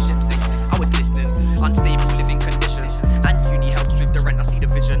for if your ship sinks. I was listening, unstable living conditions, and uni helps with the rent. I see the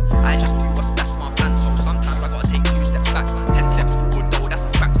vision. I just do what's best for my plan, so sometimes I gotta take 2 steps back, 10 steps forward. Though that's a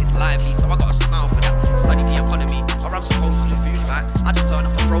fact, it's lively, so I gotta smile for that. Study the economy, or I'm supposed to food, right? I just turn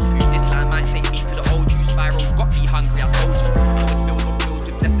up to throw food. This line might take me to the old you. Spirals got me hungry, I told you. So it's bills on bills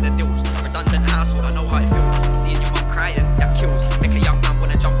with less of the deals. Redundant household, I know how it feels. Seeing your mum crying, that kills. Make a young man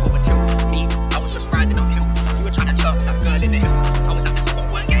wanna jump over tills. Me, I was just riding up hills. You were trying to chirp that girl in the hills. I was at the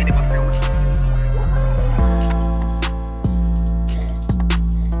spot, weren't getting in my field.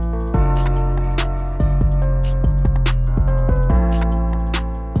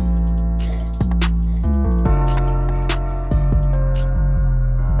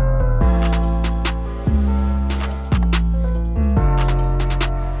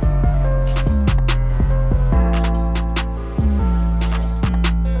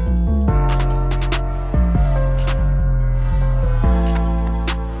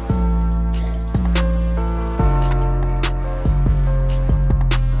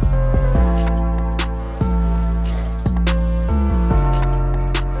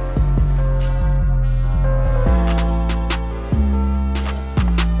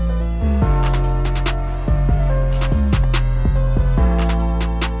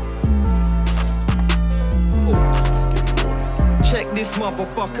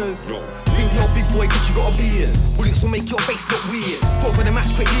 Motherfuckers, think you're a big boy cause you got a beard. Bullets will make your face look weird. Thought for the match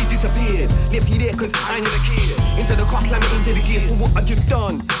quickly disappeared. Left you there cause I ain't the kid. Into the car slamming into the gears. For what I just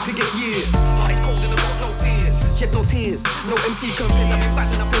done to get years. Heart is cold and I got no fears. Shed no tears, no empty confess. I've been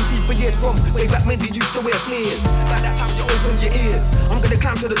battling up empty for years from way back when they used to wear flares. By that time you open your ears. I'm gonna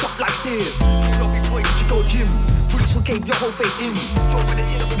climb to the top like stairs. You love me boy, you go gym. Bullets will cave your whole face in. Draw for the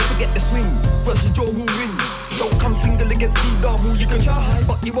tail, but you forget the swing. First your jaw will win. Don't come single against D-double. You can try,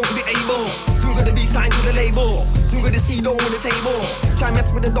 but you won't be able. Soon gonna be signed to the label. Soon gonna see dough on the table. Try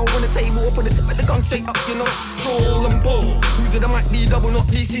mess with the dough on the table. Put the tip of the gun straight up, you know. Stroll and pull. Who's it? I might be double, not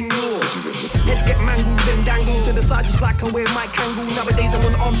leasing more. Head get mangled and dangled to the side just like I wear my kangle. Nowadays I'm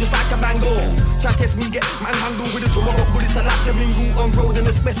on arm just like a bangle. Try test me, get manhandled with a trauma. Bullets I like to mingle on road and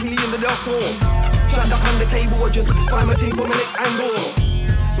especially in the dark hall. Try to on the table or just find my team from the next angle.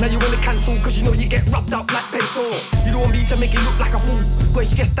 Now you wanna cancel cause you know you get rubbed up like pencil. You don't want me to make it look like a fool. But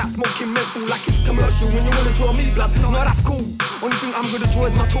it's just that smoking mental like it's commercial. When you wanna draw me blood, no that's cool. Only thing I'm gonna draw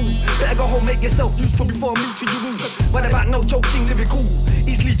is my tool. Better go home, make yourself useful before me to you. What about no joking, lyrical?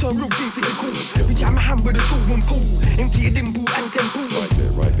 Easily turn routine physical. We jam a hand with a tool and pull. Empty a dimple and temple.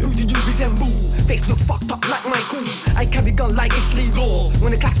 Right there. Who do you resemble? Face looks fucked up like Michael. I carry gun like it's legal.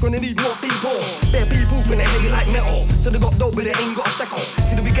 When the class gonna need more people. Bare people finna hate like metal. So they got dough but they ain't got a shekel.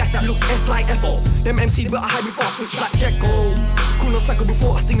 See the gas that looks F like Ethel. Them MCs better hide before I switch like Jekyll. Cool on cycle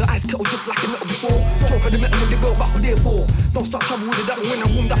before I sting a ice kettle just like a metal before. Draw for the metal in the world back with therefore. Don't start trouble with the devil when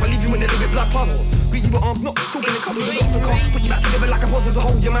I'm warmed up. I leave you in the living blood puddle. Beat you with arms, not talking and cuddle. The doctor can't put you back together like a puzzle to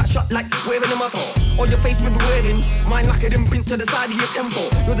hold your mouth shut like wearing a muzzle. Or your face will be wearing. Mine like a imprint to the side of your temple.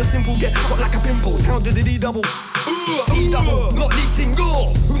 You're the simple get got like a pimple. Sound to the D-double. E-double, not lead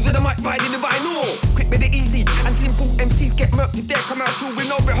single. Who's in the mic riding the vinyl? Quick with it easy and simple. MCs get murked if they're commercial with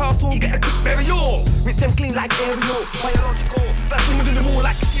no rehearsal. You get a quick burial. Rinse them clean like aerial. Biological. First thing within the wall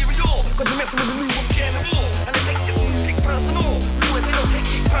like stereo. Cause you're messing with the new general. And they take this music personal. Always they don't take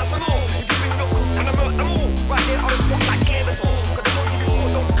it personal. If you bring no cool and I murk them all. Right there on the spot like aerosol. Cause they don't give you more,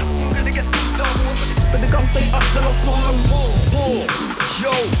 don't come to gonna get beat down. But the gun straight up, the lost all and ball.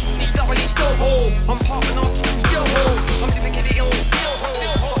 Yo, D-double still hold. I'm popping up, still hold. I'm living in the ill, still hold.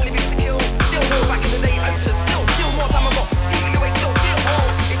 Got lyrics to kill, still hold. Back in the day I used to still more time ago. Stealing away, still hold.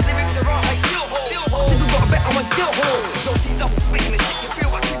 If lyrics are right, I still hold. See we got a better one, still hold. No D-double spitting the shit, you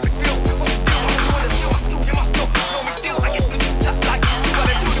feel I keep it real. What's the deal? You wanna steal, I steal, you must know. Know me still, I get the truth chat like you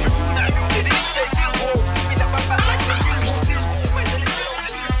gotta do the cool now. You did it, they still hold. We that my back like the real one, still hold. Where's the little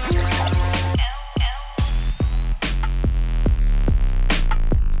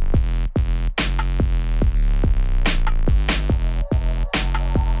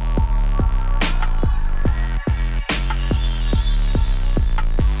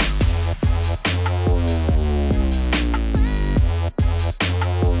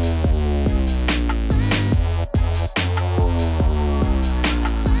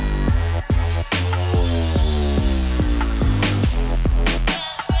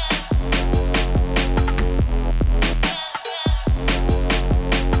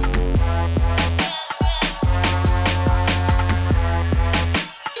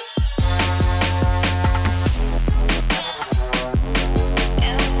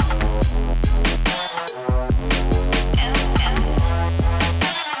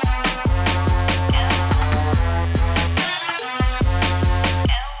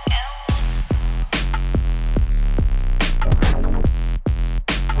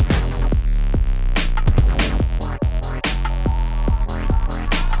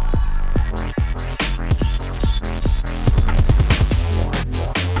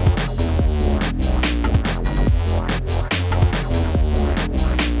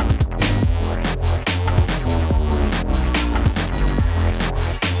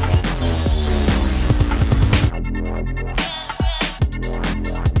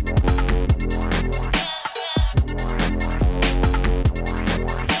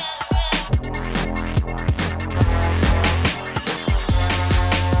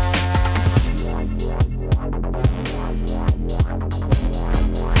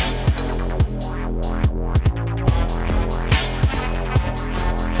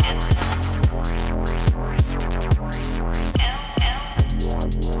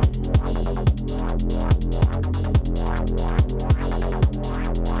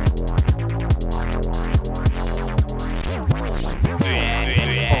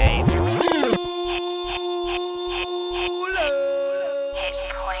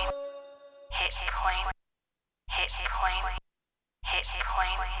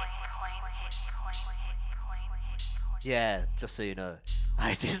Yeah, just so you know.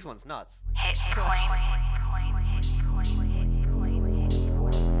 This one's nuts.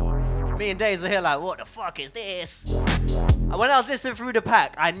 Me and Days are here like, what the fuck is this? And when I was listening through the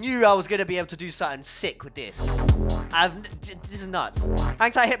pack, I knew I was going to be able to do something sick with this. This is nuts.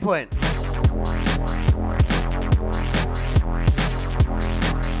 Hang tight, Hit Point.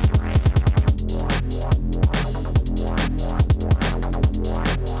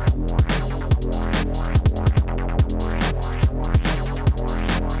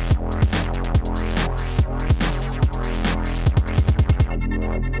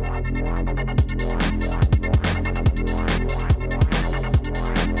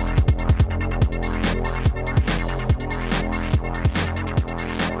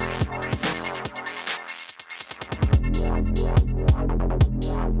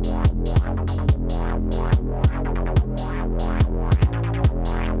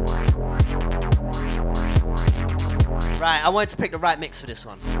 I wanted to pick the right mix for this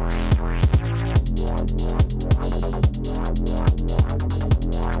one.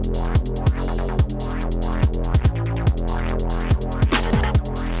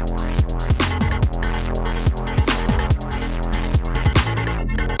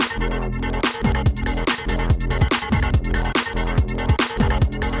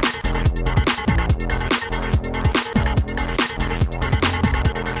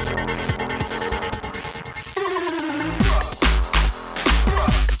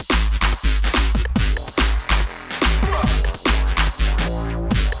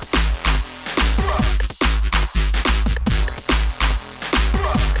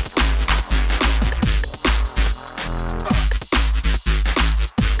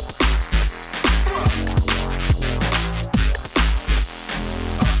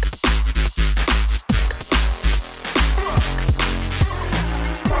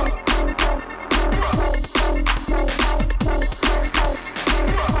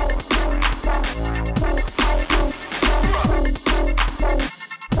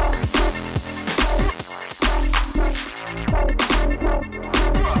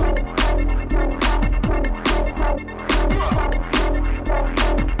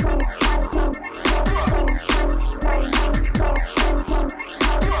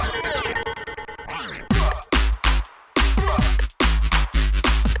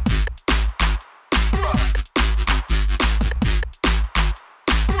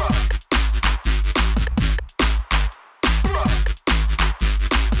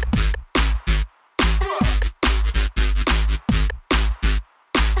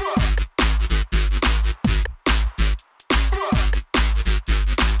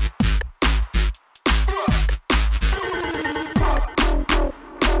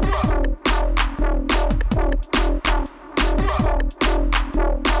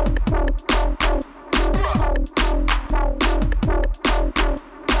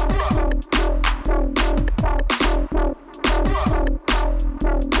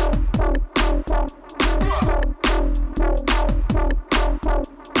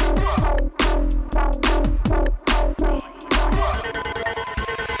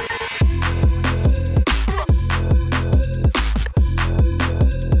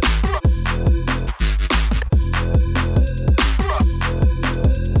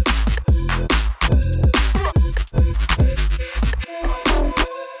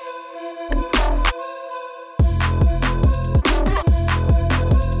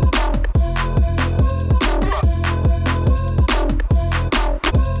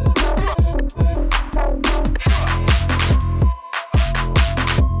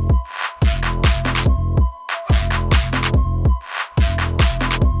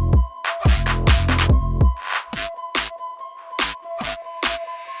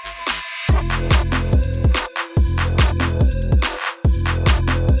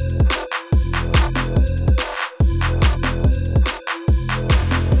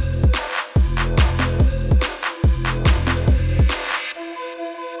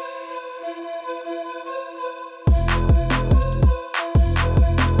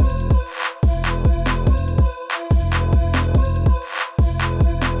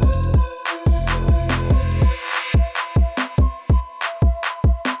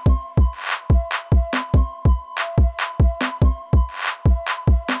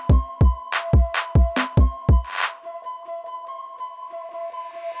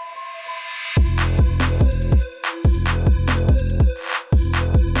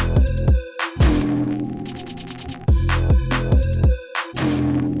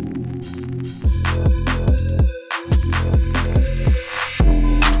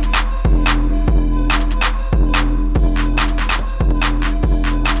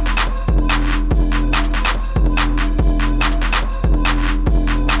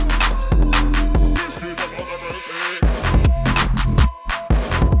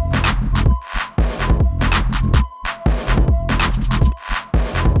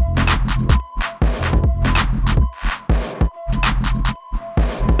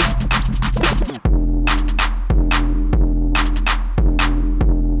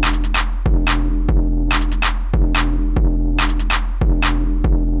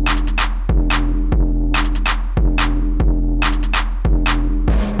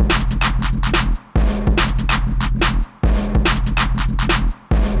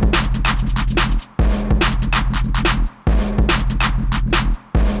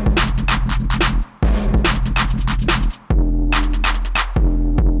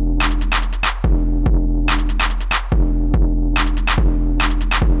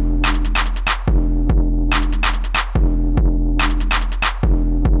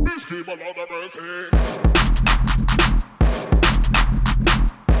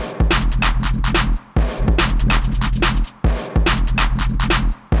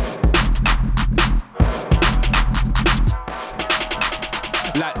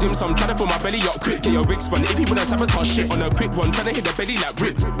 Like dim sum, tryna fill my belly up quick. Get your wig spun. If he wanna sabotage shit on a quick one, tryna hit the belly like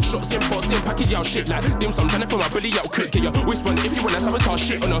rip. Shots in, pots in, pack it out shit like dim sum, tryna fill my belly up quick. Get your wig spun. If you wanna sabotage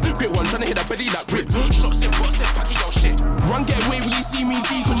shit on a quick one, tryna hit the belly like rip. Shots in, pots in, pack it out shit. Run, get away when you see me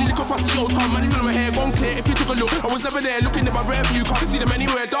G, cause you look fussy old can't manage on my hair gone clear. If you took a look, I was never there looking at my rear view, can't see them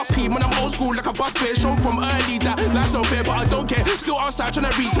anywhere. Duffy, man, I'm old school like a bus fare, shown from early that life's not fair, but I don't care. Still outside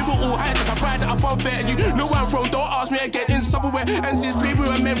tryna reach people all heights like a ride that I found fair. And you know where I'm from, don't ask me again. In software, and since flavor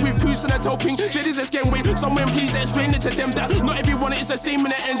and men with foods and I tell pink, Jadis is getting weight. Someone please explain it to them that not everyone is the same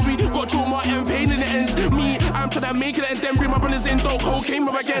in the ends. We got trauma and pain in the ends. Me, I'm tryna make it and then bring my brothers in, don't cocaine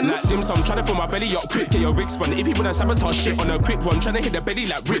up again. Like dim sum, tryna fill my belly up quick, get your wig spun. If you wanna sabotage shit on a quick one, tryna hit the belly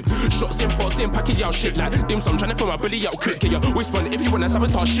like rip. Shots in, pots in, pack it out shit like dim sum, tryna fill my belly up quick, get your wig spun. If you wanna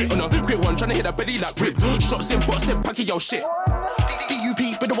sabotage shit on a quick one, tryna hit the belly like rip. Shots in, pots in, pack it out shit.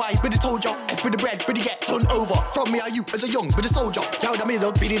 DUP, with the Y, with the told ya. F with the bread, with the get turned over. From me are you as a young, with the soldier. Down the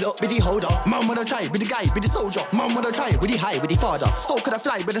middle, biddy look, biddy holder. Mum wanna try, with the guy, with the soldier. Mum wanna try, with the high, with the father. So could I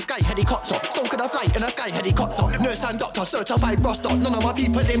fly with the sky helicopter. So could I fly in a sky helicopter. Nurse and doctor, certified roster. None of my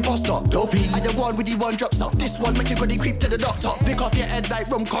people imposter. Dopey, I the one with the one drops up. This one make you goody creep to the doctor. Pick off your head like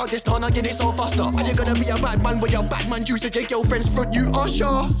rum card, this time I get it so faster. Are you gonna be a bad man with your bad man juice at your girlfriend's front? You are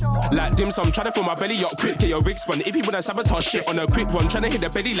sure. Like dim sum, tryna fill my belly up quick, get your wig spun. If you wanna sabotage shit on a quick one, tryna hit the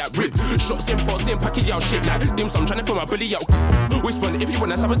belly like rip. Shots in, pots in, pack it out shit like dim sum, tryna fill my belly out. Wig spun. If you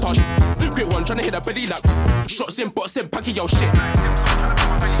wanna sabotage quick one, tryna hit the belly like shots in, pots in, pack it out shit.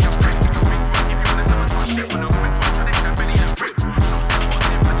 Shit on a quick one, tryna hit the belly like rip. Shots in, pots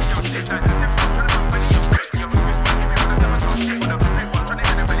in, pack it out shit like dim sum, tryna fill my belly out quick. Get your wig spun. If you wanna sabotage shit on a quick one, tryna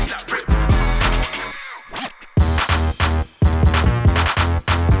hit the belly like rip.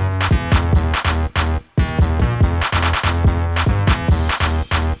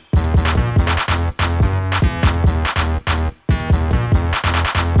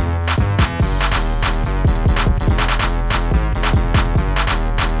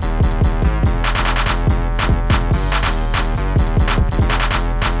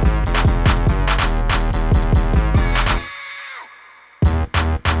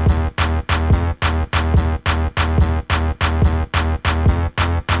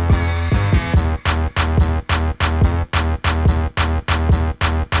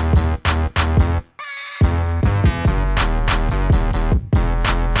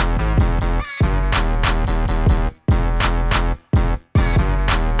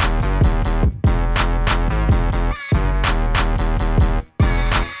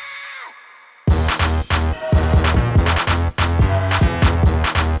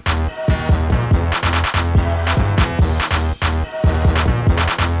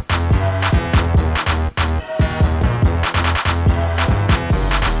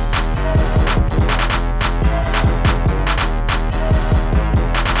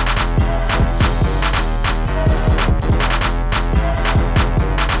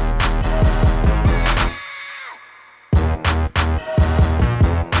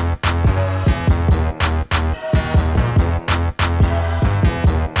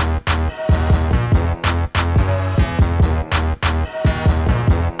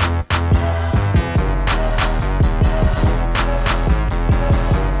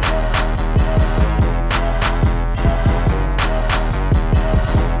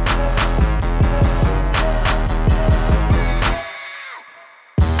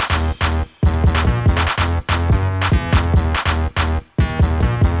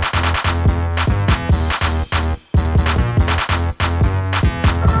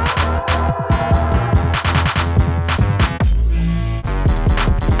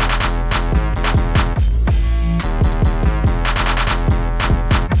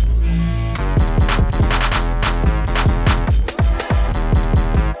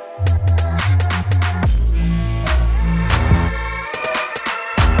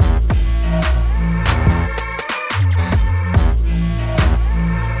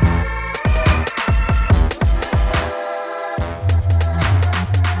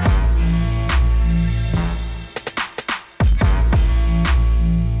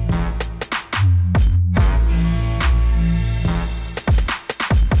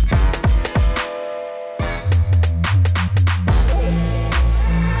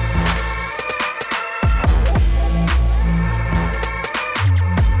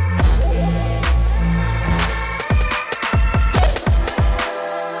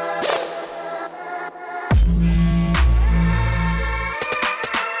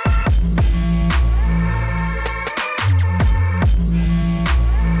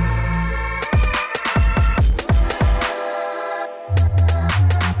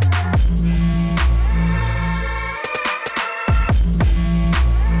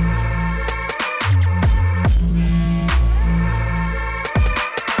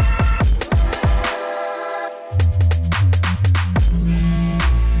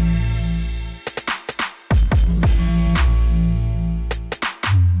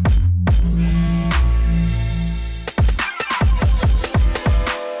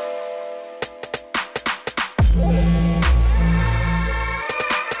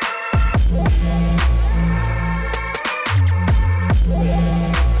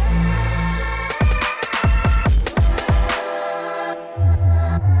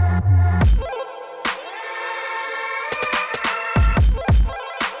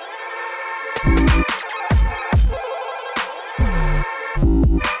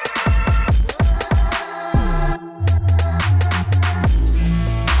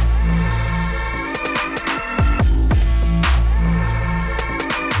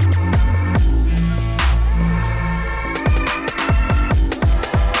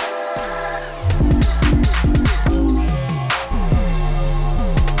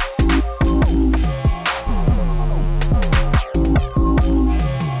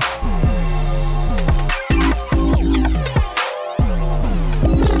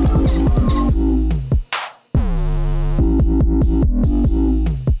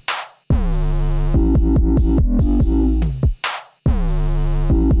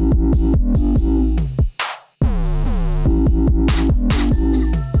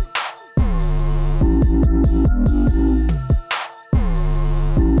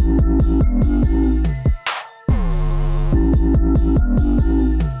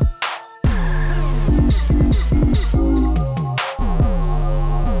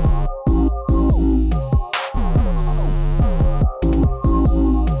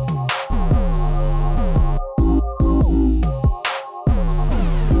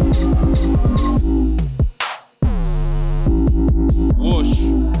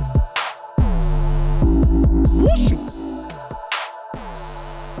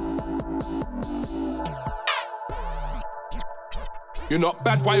 You're not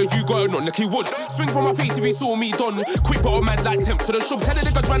bad, why are you going on? Like he would swing from my face if he saw me done. Quick but a man like Temps to the shop. Tell the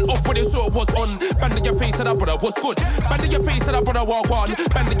niggas ran off when they saw it was on. Band in your face to that brother, what's good? Band in your face to that brother, walk on.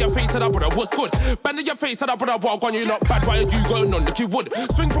 Band in your face to that brother, what's good? Band in your face to that brother, walk on. You're not bad, why are you going on? Like he would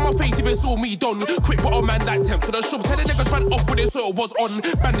swing from my face if he saw me done. Quick but a man like Temps to the shop. Tell the niggas ran off when they saw it was on.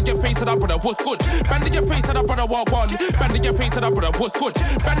 Band in your face to that brother, what's good? Band in your face to that brother, walk on. Band in your face to that brother, what's good?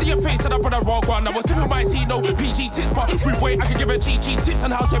 Band in your face to that brother, walk on. I was sipping my tea, no PG tips, but freeway I can give a GG tips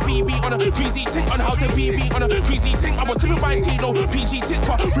on how to BB on a greasy thing, on how to BB on a greasy thing. I was sipping my tea, no PG tips,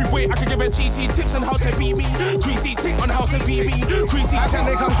 but freeway I can give a GG tips on how to BB greasy thing, on how to BB greasy. How can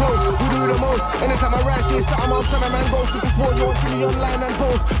they come close? We do the most. Anytime I rise, this something else and a man goes. If it's more, you won't see me online and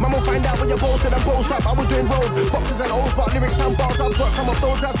post. Man will find out when you're posted and post up. I was doing road, boxes and O's, but lyrics and bars. I've got some of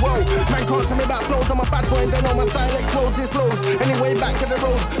those as well. Man can't tell me about flows. I'm a bad boy and they know my style explodes. Slows. Anyway, back to the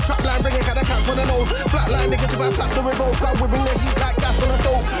roads. Trap line bringing got the cats on the nose. Flat line niggas if I slap the revolt. God, we bring the heat like gas on the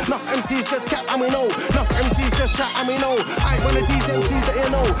stove. Enough MCs just cap and we know. Enough MCs just chat and we know. I ain't one of these MCs that you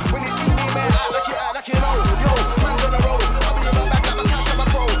know. When you see me, man, act like you know. Yo, man's on the road. I'll be in my back like my cash and my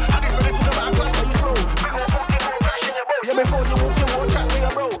pro. I get ready to the back, flash, are you slow? Big old fucking cool, crash in your boat. Yeah, before you walk in, walk track to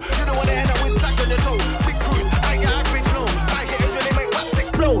your bro. You don't wanna end up with track on your toe. Big cruise, I ain't your average, no. My hitters really make raps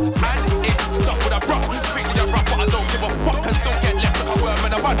explode. And it's stuck with a rock. Think with a rock, but I don't give a fuck. And still get left like a worm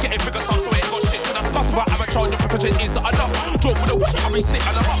and a bud. Getting bigger songs, so it ain't got shit to the stuff. But amateur, your profession is enough. Drop with a wish, I'll be sick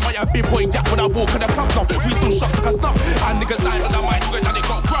and I'm up. By a big boy gap when I walk in the club now. We still shots like a snuff. And niggas lying on the mic, doing that they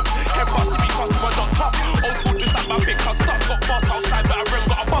got grub. Head busty because we were not tough. Old school just like my big customers. Got boss outside, but I rim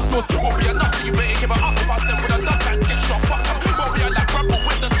got a bus doors. Won't be enough, so you better give it up. If I said with a nuts, that skin shot, fuck up. Won't be a like rebel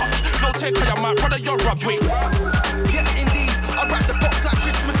with the touch. No take on your mic, brother, you're rub, wait. Yes, indeed. I wrap the box like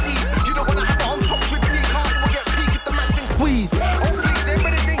Christmas Eve. You don't wanna have it on top with me, car. It will get peak if the man thing squeeze. Oh, please, them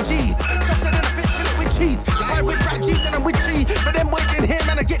better than G's. Softer than a fish, fill it with cheese. If I'm with Brad G's, then I'm with G. For them boys in here,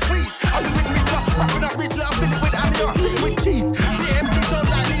 man, I get freeze. I'll be with Mr. Wrapping up Rizzler, I fill it with ammo, I fill it with cheese. The MCs don't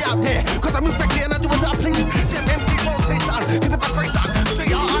like me out there, cause I move sexy and I do as I please. Them MCs won't say something, cause if I spray something,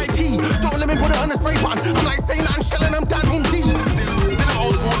 straight RIP. Don't let me put it on the spray pan. I'm like saying that I'm shelling them down indeed. Still an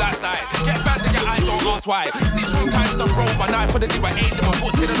old school lifestyle. Get banned in your eye, don't ask why. 6 times the road, my knife for the day, I ain't them,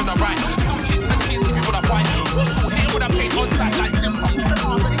 what's hidden on the right. Still kids and kids if you wanna fight. What's all here when I paint on side like them from the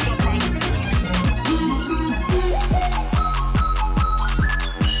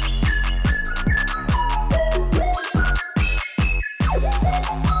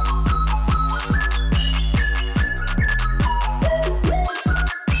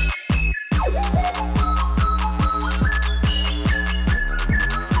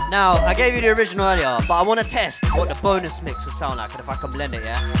Now, I gave you the original earlier, but I want to test what the bonus mix would sound like and if I can blend it,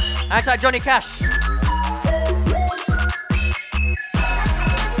 yeah? Anti-Johnny Cash.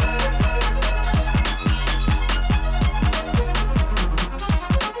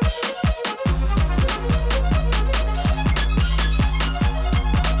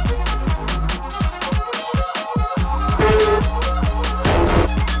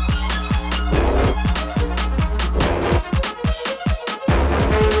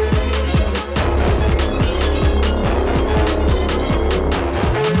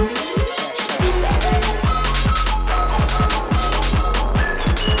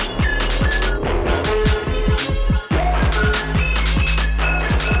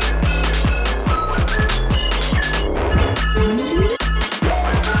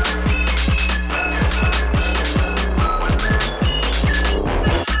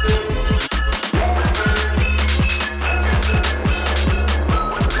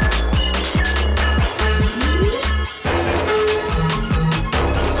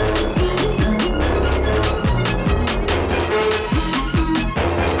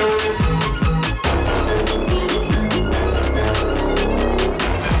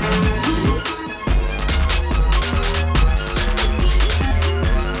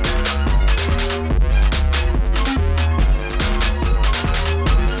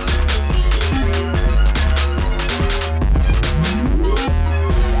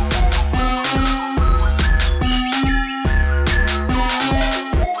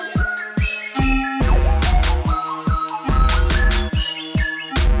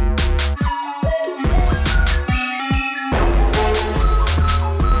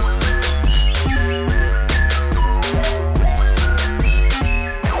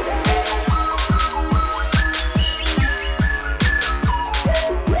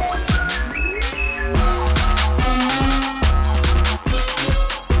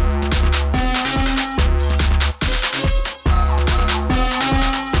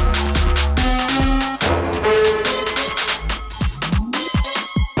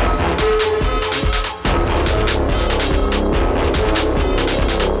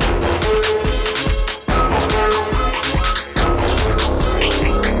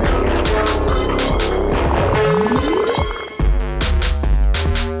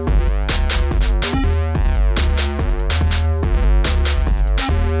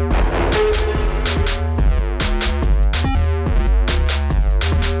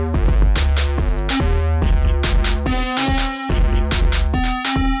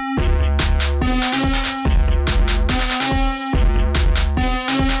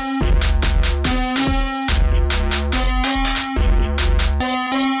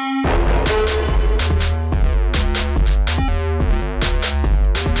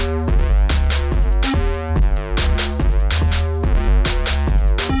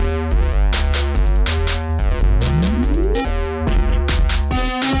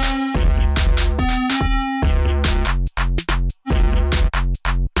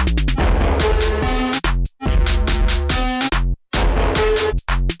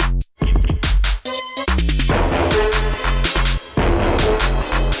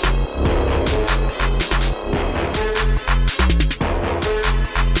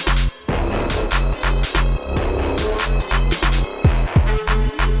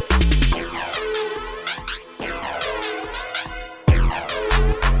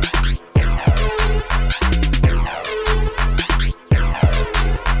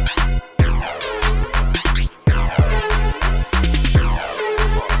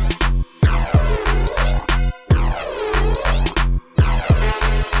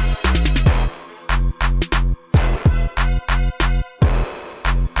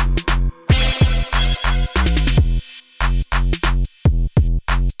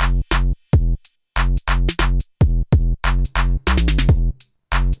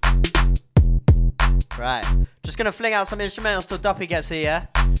 Right, just gonna fling out some instrumentals till Duppy gets here, yeah?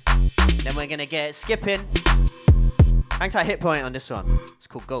 Then we're gonna get skipping. Hang tight, hit point on this one. It's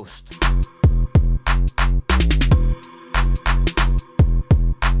called Ghost.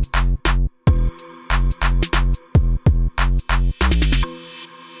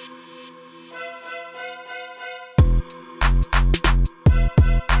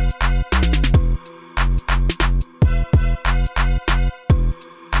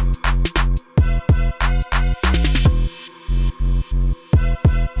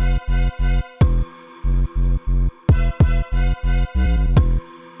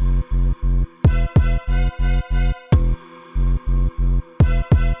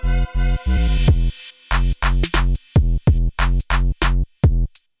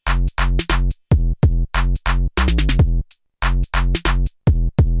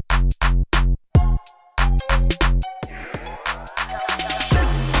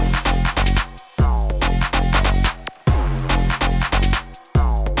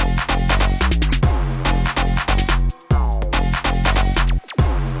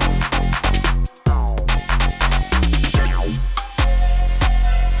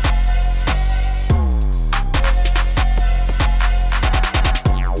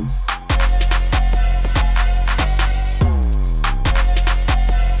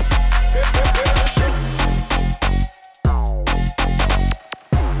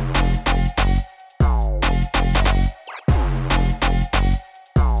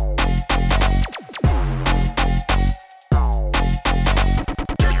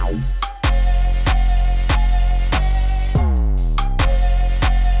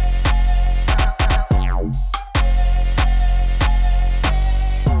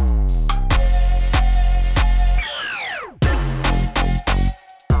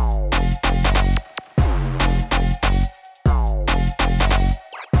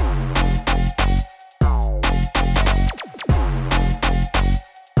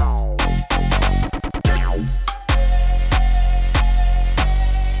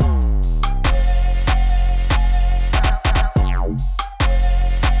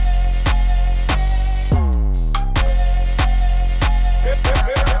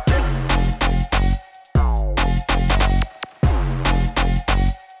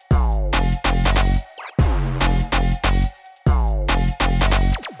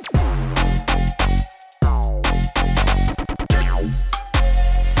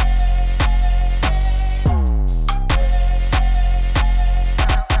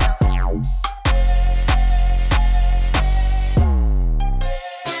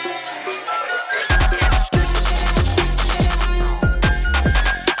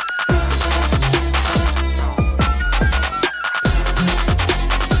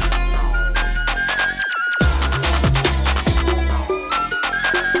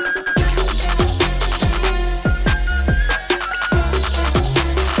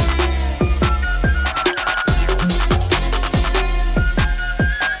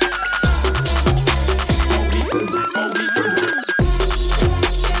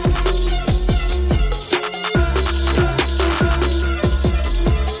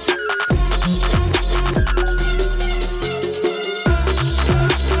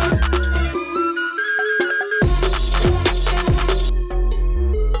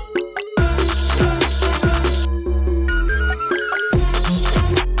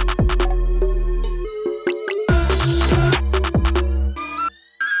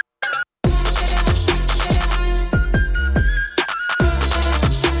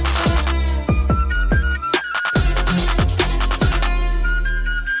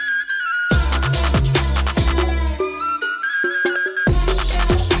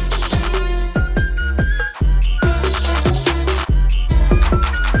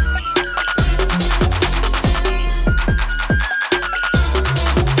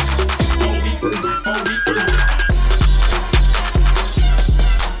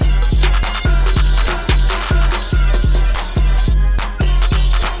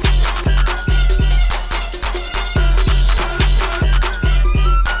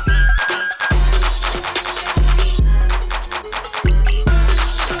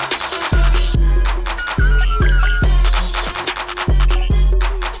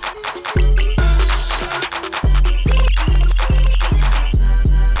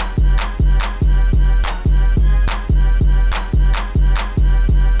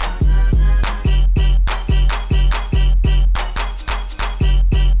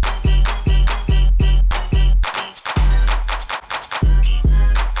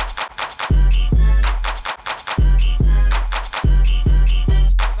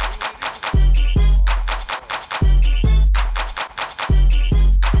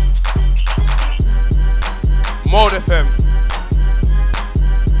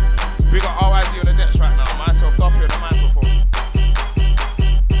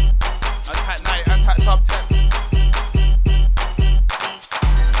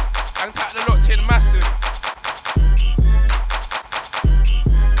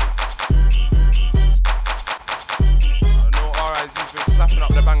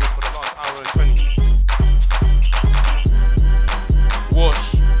 things for the last hour and 20. Whoosh.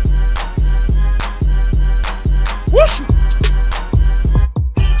 Whoosh!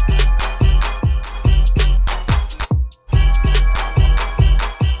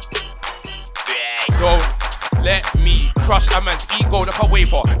 Don't let me crush a man's ego like a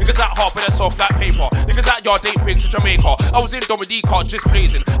wafer. Niggas that hard but they're soft like paper. Niggas that yard ain't been to Jamaica. I was in Dominica just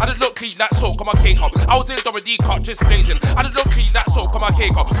blazing. I did look clean that soak on my cake up. I was in Dominica just blazing. I did look clean that soak on my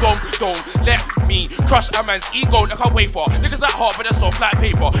cake up. Don't let me crush a man's ego like a wafer. Niggas that hard but they're soft like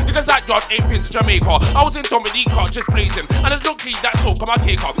paper. Niggas that yard ain't been to Jamaica. I was in Dominica just blazing. I did look clean that soak on my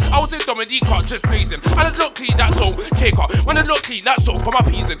cake up. I was in Dominica just blazing. I did look clean that soak cake up. When I look clean that soak on my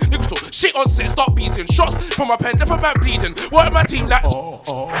peas in. Niggas talk shit on set, stop beating. Shots from my pen, different man bleeding. What am my team like?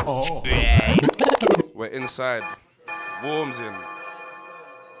 We're inside. Warms in.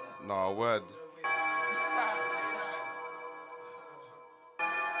 Nah, word.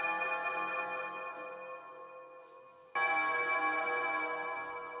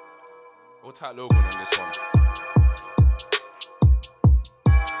 We'll tag Logan on this one.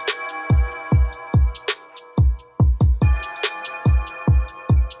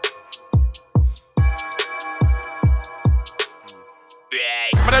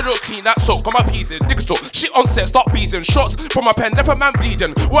 Man, I look clean, that soak, got my peas in. Niggas talk shit on set, stop beezing. Shots from my pen, left a man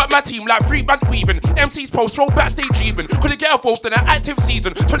bleeding. Work my team like free band weaving. MCs post, throw backstage dreaming. Couldn't get involved in an active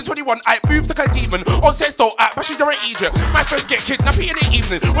season. 2021, I moved like a demon. On sets, don't act, bashing during Egypt. My friends get kidnapped in the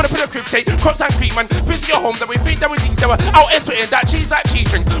evening. Wanna put a crib, take crops and cream, man. Visit your home, then we think that we leave. They were out spitting that cheese like cheese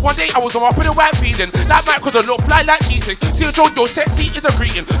string. One day I was on up with a white feeling. That mic cause I look fly like G6. See a joke, your sexy is a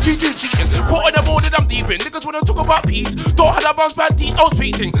greeting. 2-2 cheating. 4 in the morning, I'm leaving. Niggas wanna talk about peace. Don't have that bounce bad details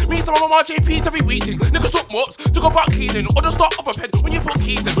beating. Me some of my JP to be waiting. Niggas talk mops, talk about cleaning. Or the start of a pen when you put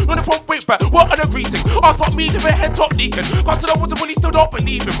keys in. When the front wait back, what are the greeting? I thought me living head top leaking. Got to the ones when he still don't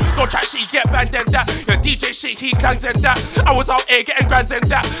believe him. Don't chat shit, get banned and that. Your DJ shit, he clangs and that. I was out here getting grands and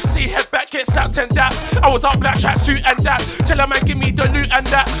that. See head back, get slapped and that. I was out black track suit and that. Tell a man give me the loot and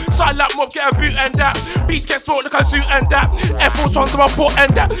that. Side like mob, get a boot and that. Beast get smoked like a suit and that. Air Force Ones on my foot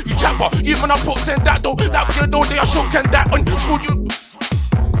and that. You chopper, you man up books and that. Don't that with your door, they are shook and that. On school you.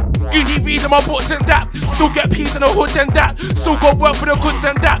 You need reading my books and that. Still get peas in the hood and that. Still go work for the goods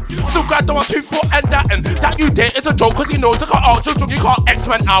and that. Still got the 1, 2, 4 and that. And that you did is a joke cause he knows I got out. So you can't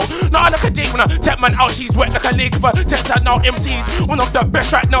X-Man out. Now I look a date when I take man out. She's wet like a lake for text out now. MCs, one of the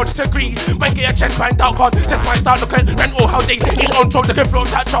best right now, disagree. Might get a chest band out, can't test my style. Look at rental how they in on troll. They can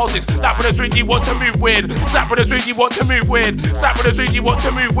float at Charles's. That brothers really want to move weird. Sap brothers really want to move weird. Sap brothers really want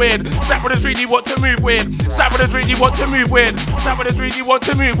to move weird. Sap brothers really want to move weird. Sap brothers really want to move weird. Sap brothers really want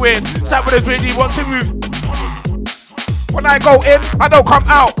to move weird. Sap brothers really want to move. When I go in, I don't come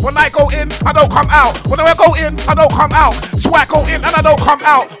out. When I go in, I don't come out. When I go in, I don't come out. So I go in and I don't come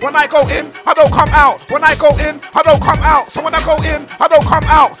out. When I go in, I don't come out. When I go in, I don't come out. So when I go in, I don't come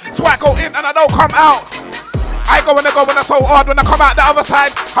out. So I go in and I don't come out. I go when I so hard when I come out the other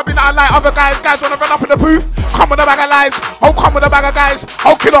side. I've been out like other guys wanna run up in the booth. Come with a bag of lies, oh come with a bag of guys.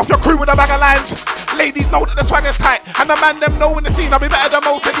 I'll kill off your crew with a bag of lines. Ladies know that the swag is tight, and the man them know in the scene I'll be better than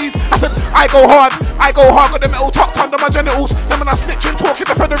most of these. I said, I go hard, got the metal tucked under my genitals. Them when I snitching,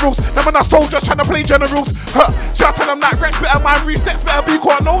 talking to federals. Them when I soldiers trying to play generals. So I tell them that Rex better mind, re-steps better be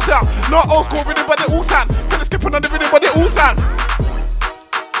caught no sound. Not old school rhythm, but they all sound. So they're skipping on the rhythm, but they all sound.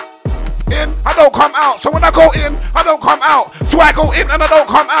 In, I don't come out. So when I go in, I don't come out. So I go in and I don't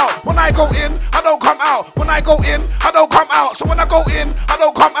come out. When I go in, I don't come out. When I go in, I don't come out. So when I go in, I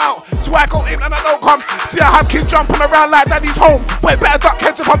don't come out. So I go in and I don't come. See, I have kids jumping around like daddy's home. But it better duck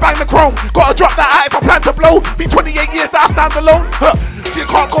heads if I bang the chrome. Gotta drop that out if I plan to blow. Be 28 years that I stand alone. See, you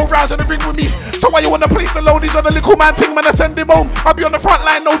can't go rounds in the ring with me. So why you wanna place the load? He's on the little man ting, man, I send him home. I'll be on the front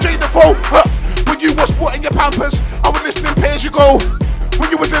line, no J Defoe. When you was sporting your Pampers, I was listening pay as you go. When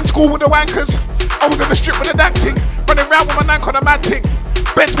you was in school with the wankers, I was in the strip with the dancing, running round with my nank on a mad ting.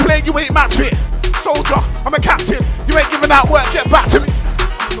 Bench player, you ain't match it. Soldier, I'm a captain. You ain't giving out work, get back to me.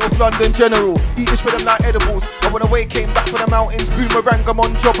 North London General, eat this for them like edibles. I went away, came back from the mountains, boomerang, I'm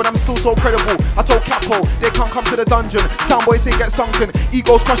on job and I'm still so credible. I told Capo, they can't come to the dungeon. Soundboy say get sunken,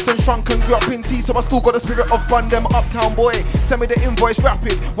 egos crushed and shrunken. Grew up in T, so I still got the spirit of Bun them uptown boy. Send me the invoice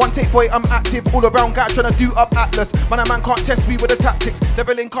rapid, one take boy I'm active. All around guy trying to do up Atlas. Man a man can't test me with the tactics.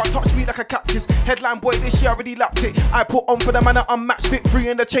 Leveling can't touch me like a cactus. Headline boy this year already lapped it. I put on for the man that unmatched fit, free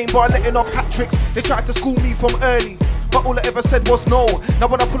in the chamber, letting off hat tricks. They tried to school me from early. but all I ever said was no. Now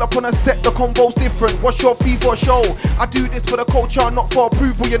when I pull up on a set, the convo's different. What's your fee for a show? I do this for the culture, not for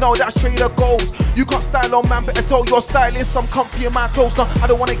approval. You know that's trader goals. You can't style on man, better tell your stylist I'm comfy in my clothes. No, I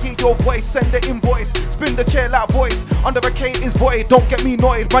don't wanna hear your voice. Send the invoice, spin the chair like voice. Under a cane is void. Don't get me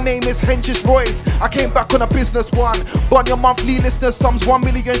annoyed. My name is Henchis Royds. I came back on a business one. Burn your monthly listeners. Sums 1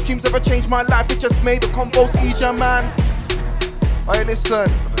 million streams ever changed my life. It just made the combos easier, man. Alright, listen.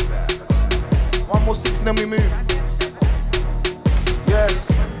 One more 6 and then we move.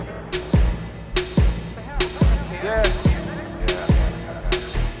 Yes. Yes.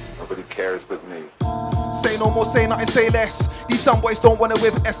 Nobody cares but me. Say no more, say nothing, say less. These some boys don't wanna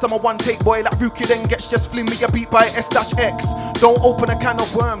with S. I'm a one take boy like Rookie then gets. Just fling me a beat by S-X. Don't open a can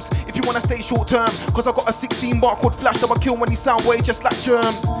of worms if you wanna stay short term. Cause I got a 16 barcode flash I'ma kill when these sound way just like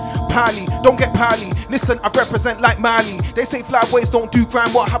germs. Pally, don't get pally. Listen, I represent like Mali. They say flyboys don't do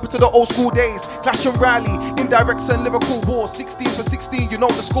crime. What happened to the old school days? Clash and rally, indirects and lyrical war. 16 for 16, you know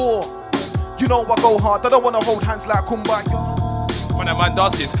the score. You know I go hard, I don't wanna hold hands like Kumbaya. When a man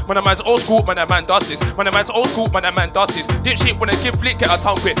does this, when a man's old school, when a man does this, when a man's old school, when a man does this, dipshit when a give flick get a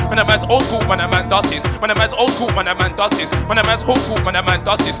tongue quick. When a man's old school, when a man does this, when a man's old school, when a man does this, when a man's old school, when a man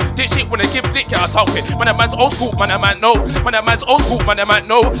does this, dipshit when a give flick get a tongue quick. When a man's old school, when a man know, when a man's old school, when a man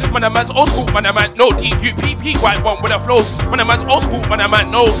know, when a man's old school, when a man know, D-U-P-P white one with the flows. When a man's old school, when a man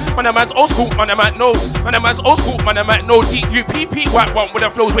know, when a man's old school, when a man know, when a man's old school, when a man know, D-U-P-P white one with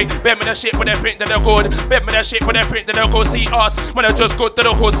the flows. Wait, bet me that shit when they print that they're good, bet me that shit when they print that they'll go see us. When I just go to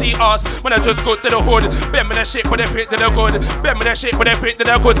the hood, see us. When I just go to the hood, bet me that shit when they print that they're good, bet me that shit when they print that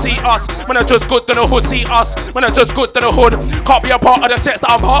they're good, see us. When I just go to the hood, see us. When I just go to the hood, can't be a part of the sets that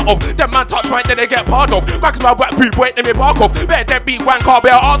I'm part of. Them man touch right, then they get part of. Max my whack poop, wait, let me bark off. Bet that beat one can't be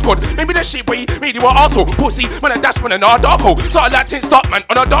an arse god. Maybe the shit we made you an arsehole. Pussy, when I dash when I know a dark hole. Started like tin start man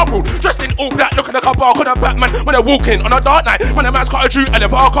on a dark road. Dressed in all black, looking like a bark on a Batman. When I walk in on a dark night, when a man's got a true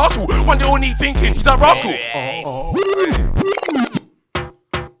elephant castle. One day only thinking he's a rascal.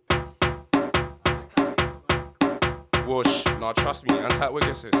 Whoosh, nah, trust me,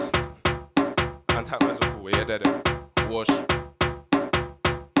 anti-wiggesses. Anti-wiggesses, yeah, they're whoosh.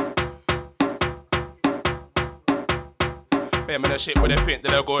 Bet me the shit when they think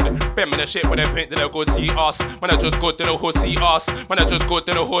that they're good. Bet me the shit when they think that they're good. See us. When I just go to the hood, see us. When I just go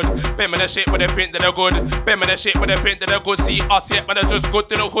to the hood. Bet me the shit when they think that they're good. Bet me the shit when they think that they're good. See us. Yeah, when I just go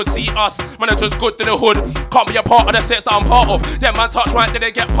to the hood, see us. When I just go to the hood. Can't be a part of the sets that I'm part of. Them man touch right, then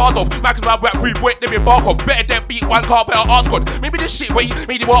they get part of. Max my wet creep, wait, they be bark off. Better than beat one car, better ask God. Maybe this shit way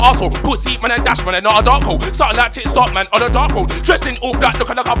made you an arsehole. Pussy, man, and dash, man, and not a dark hole. Something like tit stop, man, on a dark road. Dressed in all black,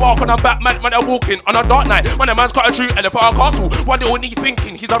 looking like a bark on a Batman. When I walk in on a dark night. When a man's got a true elephant on castle. One day only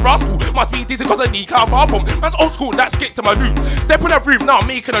thinking he's a rascal. Must be dizzy cause I need can't far from. Man's old school, that skip to my loop. Step in the room, now I'm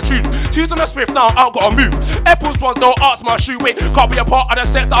making a tune. Two's on the swift, now out gotta move. F1's one, don't ask my shoe. Wait, can't be a part of the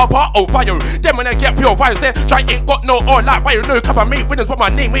sets that I'm part of. Fire, then when I get pure vibes there. Try ain't got no or like bio. No cup I made winners, but my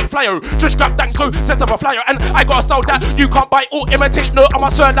name ain't flyer. Just grab thanks, so sense of a flyer. And I got a style that you can't buy or imitate. No, I'm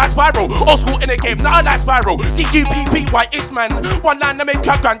a sir like Spiral. Old school in the game, not like Spiral. D-U-P-P-Y, it's man. One line to make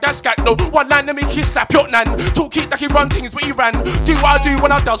your granddad scat. No, one line to make his slap your nan. Talk it like he run things, but he ran. Do what I do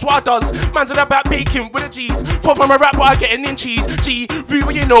when I does what I does. Man's in the back baking with the G's. Fall from a rap, but I getting in cheese. G,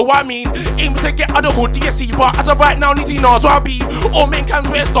 rude, you know what I mean. Aims to get out of the hood, DSC, but as of right now, Nizzy knows what I be. All men cans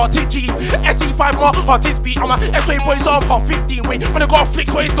where it started G. SE5 more hard is beat. I'm a S-Way boy, so I'm part 15. Wait, when I got a flick,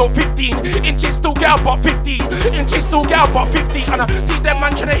 so it's still 15. Inches still get out, but 15. Inches still get out, but 50. And I see them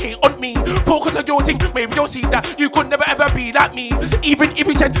man trying to hate on me. Focus on your thing, maybe you'll see that you could never ever be like me. Even if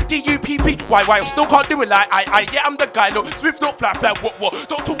you said D-U-P-P, why, I still can't do it like I, yeah, I'm the guy, look, swift, not flat, what,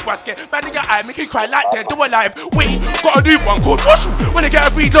 don't talk basket, man, in your eye, make you cry like dead, do alive. Wait, gotta do one called wash you. When I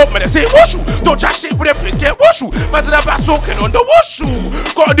get a read up, man, I say wash you. Don't chat shit with a place, get wash you. Man's in the back soaking on the wash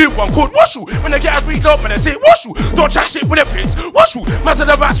you. Gotta do one called wash you. When I get a read up, man, I say wash you. Don't chat shit with a place, wash you. Man's in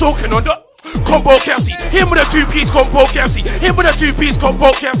the back soaking on the combo Kelsey, him with a 2-piece combo Kelsey, him with a 2-piece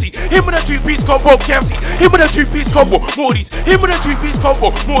combo Kelsey, him with a 2-piece combo Kelsey, him with a 2-piece combo Morty's, him with a 2-piece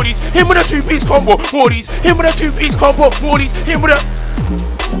combo Morty's, him with a 2-piece combo Morty's, him with a 2-piece combo Morty's, him with a.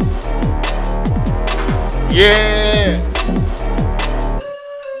 Yeah.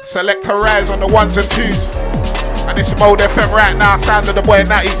 Selector Rise on the ones and twos, and it's Mode FM right now. Sound of the boy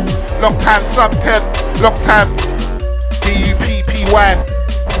Natty. Long time sub 10, long time D-U-P-P-Y.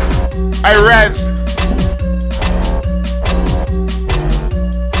 I res.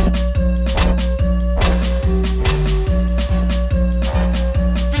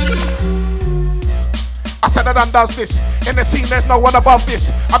 I said I done does this. In the scene, there's no one above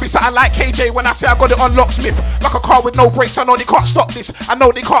this. I be something like KJ when I say I got it on locksmith. Like a car with no brakes, I know they can't stop this. I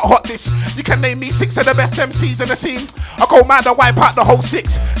know they can't hot this. You can name me 6 of the best MCs in the scene. I go mad and wipe out the whole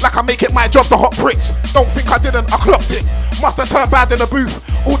 6. Like I make it my job to hot bricks. Don't think I didn't, I clocked it. Must have turned bad in the booth.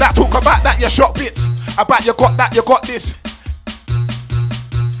 All that talk about that, you shot bits. About you got that, you got this.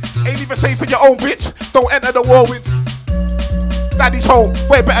 Ain't even safe for your own bitch. Don't enter the war with Daddy's home.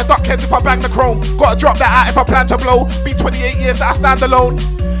 Way better duck heads if I bang the chrome. Gotta drop that out if I plan to blow. Be 28 years that I stand alone.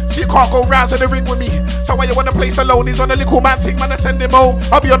 So you can't go rounds in the ring with me. So why you wanna place alone? He's on a little man thing, man, I send him home.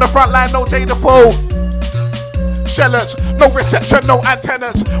 I'll be on the front line, no Jay Defoe. Shellers, no reception, no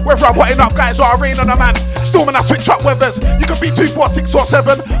antennas. Whether I'm hotting up guys or I rain on a man. Still when I switch up weathers. You can be 2, 4, 6 or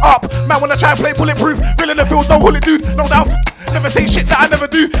 7 up. Man wanna try and play bulletproof. Real in the field, no hully dude, no doubt. Never say shit that I never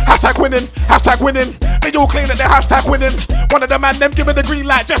do. Hashtag winning, hashtag winning. They all claim that they're hashtag winning. One of the man, them give me the green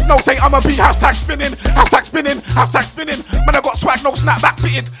light. Just know, say I'ma be hashtag spinning, hashtag spinning, hashtag spinning. Man, I got swag, no snapback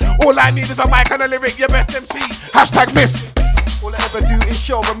fitted. All I need is a mic and a lyric, your best MC. Hashtag miss. All I ever do is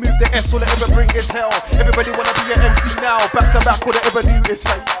show, remove the S, all I ever bring is hell. Everybody wanna be an MC now, back to back, all I ever do is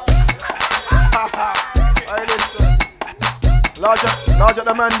hell. Oi, listen. Larger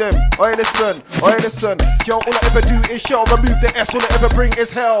the man them. Oi, listen. Yo, all I ever do is show, remove the S, all I ever bring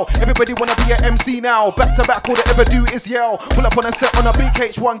is hell. Everybody wanna be an MC now, back to back, all I ever do is yell. Pull up on a set on a big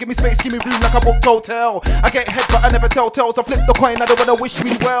H1, give me space, give me room like a booked hotel. I get head but I never tell tales, I flip the coin, I don't wanna wish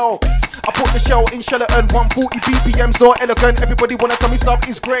me well. I put the shell in Sheraton, 140 BPM's not elegant. Everybody wanna tell me sub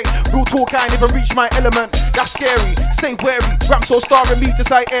is great. Real talk, I ain't even reach my element. That's scary, stay wary. Ramso starring me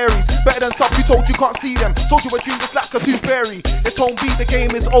just like Aries. Better than subs, you told you can't see them. Told you a dream just like a tooth fairy. They told me the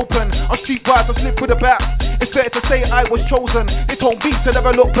game is open. On streetwise, I slip with a bat. It's fair to say I was chosen. They told me to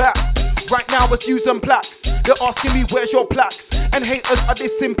never look back. Right now it's using plaques. They're asking me where's your plaques. And haters are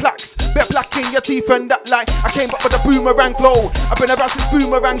dissing plaques. Bet black in your teeth and that light. I came up with a boomerang flow. I've been around since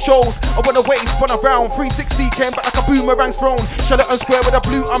boomerang shows. I went away, spun around. 360 came back like a boomerang's thrown. Sheraton Square with a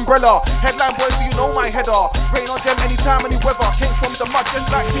blue umbrella. Headline boys, so you know my header. Rain on them anytime, any weather. Came from the mud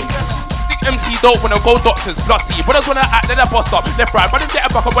just like King Sick MC dope when I go doctors, blood see. Brothers wanna act, then I bust up. Left right, brothers get a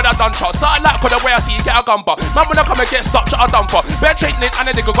bucket when I done shot. Something like cause the way I see you get a gun bar. Man when I come and get stopped, shut a dumper. Bear trading it and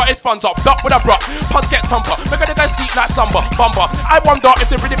the nigga got his funds up. Duck with a bruck, pus get thumper. Make a nigga sleep like slumber, bumper. I wonder if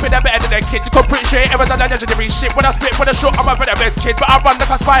they really pay that better than their kid. You could pretty sure ever done that legendary shit. When I spit for the show, I'm a better best kid. But I run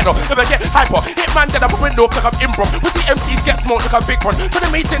like a spider, never get hyper. Hit man dead up a window like I'm Imbro. We see MCs get smoked like a big one. Trying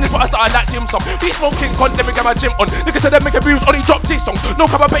to make things but I started like dim sum. These smoking cons, let me get my gym on. Niggas said they make a moves, only drop this song. No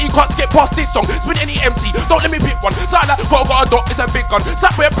come, I bet you can't skip past this song. Spin any MC, don't let me pick one. Something like got a dot, it's a big gun.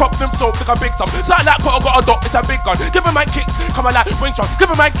 Slap where prop himself like a big sum. Something like got a dot, it's a big gun. Give him my kicks, come on like Wing Chun. Give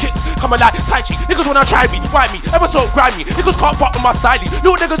him my kicks, come on like Tai Chi. Niggas wanna try me, why me? Ever so grind me. Niggas can't fuck with my styling.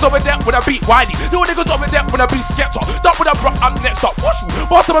 Little niggas over there when I beat Wiley. Little niggas over there when I beat Skepta. Duck with a rock, I'm next up. Watch you.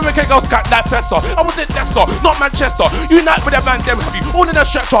 Boston when we can go scat like Fester. I was in Leicester, not Manchester. Unite with a man, them have you all in a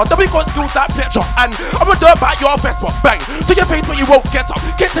stretcher. The big got skills like Fletcher. And I'm a dirt back your Vespa. Bang. To your face but you won't get up.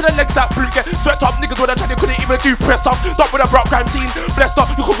 Get to the legs that blue get sweat up. Niggas wanna try, they couldn't even do press up. Duck with a rock, crime scene. Blessed up.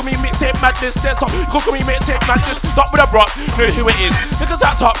 You call me mixtape madness. Desktop. You call me mixtape madness. Duck with a rock, know who it is. Niggas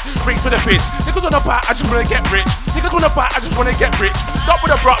at top, bring to the fist. Niggas wanna fight, I just wanna get rich. Niggas wanna fight, I just wanna get rich. Duck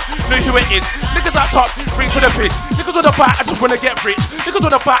with a rock, know who it is. Niggas at top, bring to the fist. Niggas wanna fight, I just wanna get rich. Niggas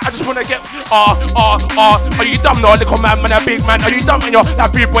wanna fight, I just wanna get. Are you dumb now, little man, a big man? Are you dumb when you're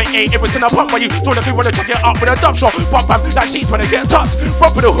like 3.8? If it's in a pump where you don't know if you wanna check it up with a dump shot. Pump fam, like sheets when they get touched.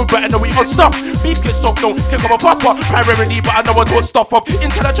 Run for the hood, better know we on stuff. Beef gets soft, don't kick off a fuck bar. Primarily, but I know I don't stuff up.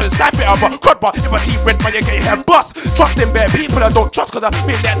 Intelligence, life it up, crud bar. If I see red, man, you get your head bust. Trust in bare people I don't trust, cause I've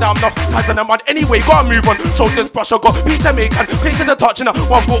been let down enough times in the mud. Anyway, gotta move on. Shoulders brush, I got pizza make and places a touch and a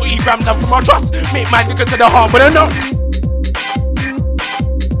 140 gram down for my trust. Make my niggas to the heart, but enough.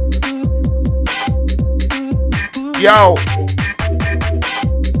 Yo.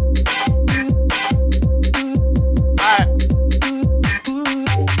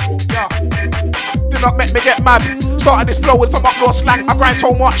 Do not make me get mad. Started this flow with some up north slang. I grind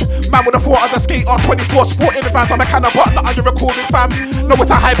so much. Man would have thought I was a skater. 24 sporting events. I'm a cannon, but not on your recording fam. No, it's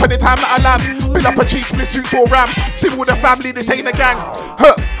a hype anytime that I land. Build up a cheap split suits or ram. Sing with the family, this ain't a gang.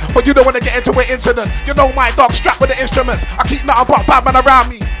 Huh. But you don't want to get into an incident. You know my dog strapped with the instruments. I keep nothing but bad man around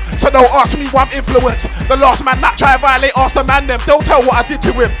me. So don't ask me why I'm influenced. The last man that try to violate, ask the man them. Don't tell what I did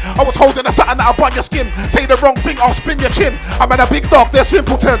to him. I was holding a something that'll burn your skin. Say the wrong thing, I'll spin your chin. I'm a big dog, they're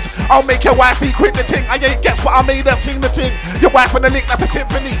simpletons. I'll make your wifey quit the ting. I ain't guess what I made her sing the ting. Your wife and the link, that's a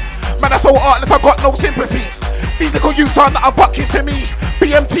symphony. Man, that's so artless, I got no sympathy. These little youths are not a bucket to me.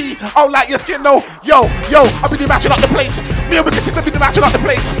 BMT, I don't like your skin, no. Yo, I be matching up the place. Me and Wicked System be matching up the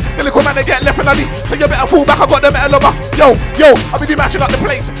place. The little man they get left and nutty, so you better fall back. I got the metal over. Yo, I be matching up the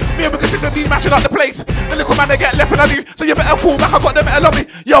place. Me and Wicked System be matching up the place. The little man they get left and nutty, so you better fall back. I got the metal over.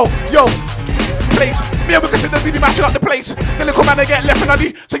 Yo, place. Me and Wicked System be matching up the place. The little man they get left and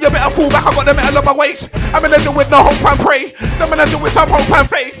nutty, so you better fall back. I got the metal on my waist. I'm in there with no hope and pray. Them in there with some hope and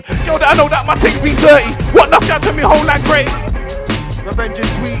faith. Yo, that I know that my thing be 30. What knocked out to me whole and great. Revenge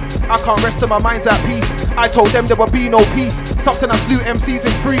is sweet, I can't rest till my mind's at peace. I told them there would be no peace. Something I slew MCs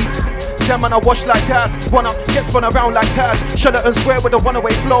in freeze. Them man I wash like Taz, wanna get spun around like Taz. Shudder Square with a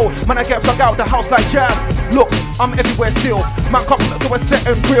one-away flow. Man I get flung out the house like jazz. Look, I'm everywhere still. Man can't look to a set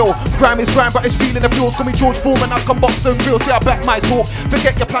and grill. Grime is grime, but it's feeling the feels. Call me George Foreman, I come box and grill. See I back my talk.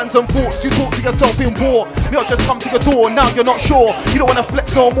 Forget your plans and thoughts. You talk to yourself in war. Me I just come to your door. Now you're not sure. You don't wanna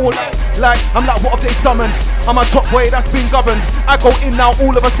flex no more. Like I'm like what have they summoned? I'm a top way that's been governed. I go in now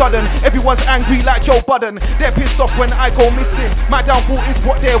all of a sudden. Everyone's angry like Joe Budden. They're pissed off when I go missing. My downfall is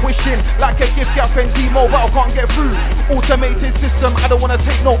what they're wishing. Like a gift gap and T-Mobile, I can't get through. Automated system, I don't wanna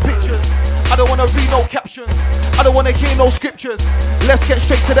take no pictures. I don't wanna read no captions. I don't wanna hear no scriptures. Let's get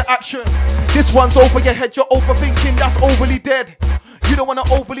straight to the action. This one's over your head, you're overthinking, that's overly dead. You don't wanna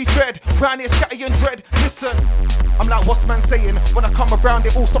overly tread, round here scatty and dread. Listen, I'm like what's man saying? When I come around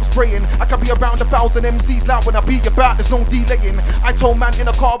it all stops spraying. I can be around 1,000 MCs loud when I be about, there's no delaying. I told man in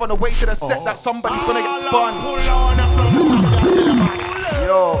a car on the way to the set that somebody's gonna get spun.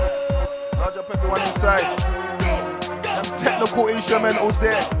 Yo, large up everyone inside. Them technical instrumentals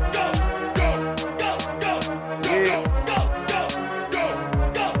there. Yeah.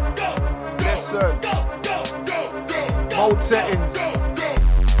 Listen. Mode settings.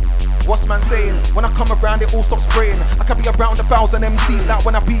 What's man saying? When I come around it all stops spraying. I can be around 1,000 MCs like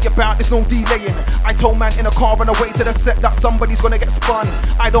when I be about, there's no delaying. I told man in a car on the way to the set that somebody's gonna get spun.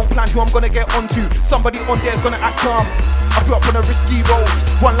 I don't plan who I'm gonna get onto. Somebody on there's gonna act calm. I grew up on a risky road,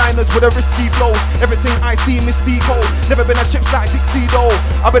 one-liners with a risky flows. Everything I see mystico. Never been a chips like Dixie though.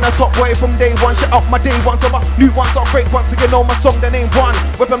 I've been a top boy from day one. Shut up my day ones, so my new ones are great ones. So you know my song, the name one.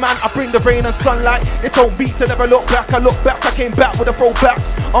 With a man, I bring the rain and sunlight. They told me to never look back. I look back, I came back with the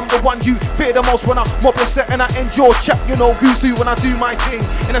throwbacks. I'm the one you fear the most when I mob the set and I enjoy chat. You know who's who when I do my thing.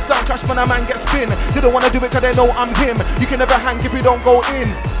 In a sound clash when a man gets spin. They don't wanna do it cause they know I'm him. You can never hang if you don't go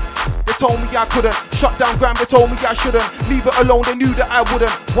in. They told me I couldn't, shut down Gram, they told me I shouldn't. Leave it alone, they knew that I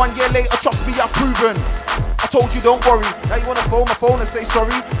wouldn't. 1 year later, trust me, I've proven. I told you don't worry, now you wanna phone my phone and say sorry.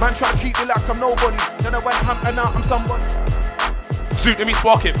 Man try to treat me like I'm nobody, then I went ham and now I'm somebody. Suit let me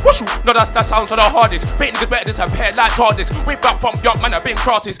spark it. Whoosh, no, that's that sounds on the hardest. Fake niggas better than paired like TARDIS. Way back from young man, I've been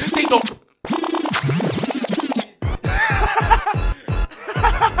crosses. They don't.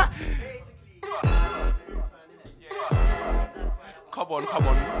 Come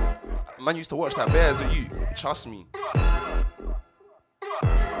on. Man used to watch that bear as a youth. Trust me.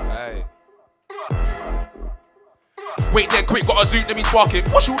 Hey. Wait then quick, got a zoot, let me spark it.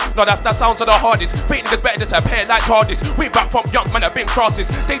 Whoosh, no, that's that sounds of the hardest. Fake niggas better than a pair like TARDIS. Way back from young man, I've been crosses.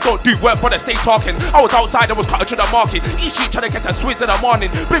 They don't do work, but they stay talking. I was outside, I was cutting to the market. Each sheet trying to get a swizz in the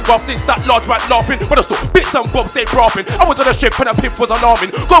morning. Bring off this, that large man laughing. But I still bits and bobs say brothing. I was on a ship and a piff was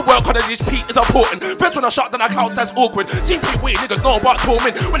alarming. Go work on the dish, peak is important. First when I shot, then I couch, that's awkward. Simply way niggas know about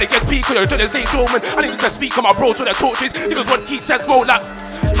torment. When it gets peak, your journey stay dormant. I need to speak on my bros with their torches. Niggas want heat, sense more like.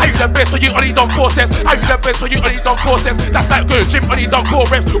 How you the best when you only done 4 sets? How you the best when you only done 4 sets? That's like going gym, only done 4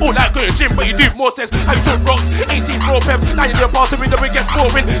 reps. All like going gym, but you do more sets. How you took rocks, ain't seen 4 peps. Now you do a pass the window, it gets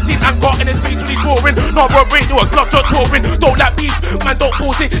boring. Seen Anchor in his face when he's boring. No run rate, no a blood just pouring. Don't like beef, man, don't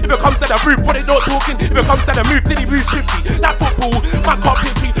force it. If it comes to the roof, but they not talking. If it comes to the move, then he moves swiftly. Like football, man can't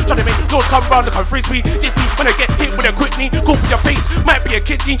pitch me. Trying to make those come round and come frisbee. Just be when I get hit with a quick knee. Cool for your face, might be a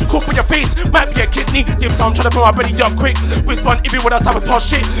kidney. Cool for your face, might be a kidney. Dim sound trying to put my belly up quick. Whisper if you wanna sabotage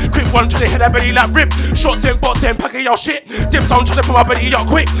shit. Quick one trying to hit that belly like rip. Shots in, bots in, packing your shit. Dim sound trying to put my belly up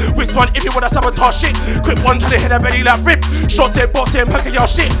quick. Whisper if you wanna sabotage shit. Quick one trying to hit that belly like rip. Shots in, bots in, packing your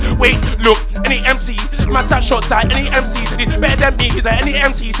shit. Wait, look, any MC, man sat shots at any MC. Said he's better than me, is there any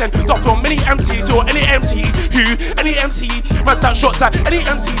MC? Send not from many MCs to any MC. Who? Any MC, man sat shots at any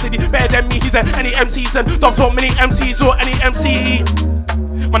MC. Said he's better than me, he's there any MC. Send not from many MCs or any MC.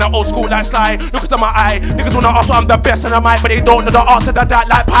 Man, I'm old school like Sly. Look at my eye. Niggas wanna ask what I'm the best and I might, but they don't know the answer to that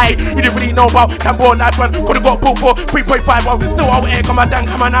like pie. You didn't really know about Cambo life, man. Could've got booked for 3.51. Still out here, come a dang,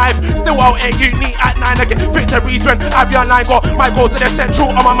 come a knife. Still out here, you need at 9 again. Victories when I be online, got my goals in the central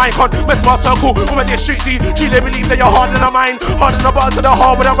on my mic on. West my circle, on my district D. Truly believe that you're harder than mine. Harder than the bars of the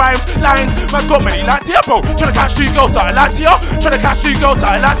hard with the rhymes. Lines, man's got many like TFL. Tryna catch 2 girls out like TFL. Tryna catch 2 girls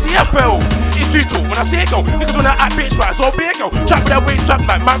out like TFL. It's too talk when I say go. Niggas wanna act bitch right, so big go. Trap with that waist up,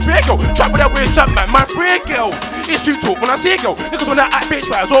 man, man, free go. Trap with that waist up, man, man, free go. It's too talk when I say go. Niggas wanna act bitch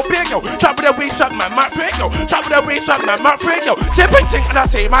right, so big go. Trap with that waist up, man, man, free go. Trap with that waist up, man, man, free go. Say painting and I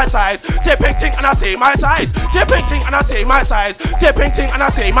say my size. Say painting and I say my size. Say painting and I say my size. Say painting and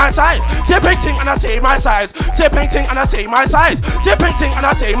I say my size. Say painting and I say my size. Say painting and I say my size. Say painting and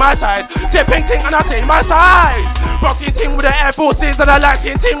I say my size. Say painting and I say my size. Boxing team with the Air Forces and I like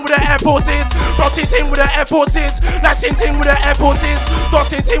seeing team with the Air Forces. Boxing team with the Air Forces. Like seeing team with the Air Forces.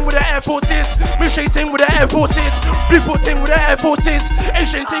 Boxing team with the Air Forces. Mission team with the Air Forces. Bluefoot team with the Air Forces.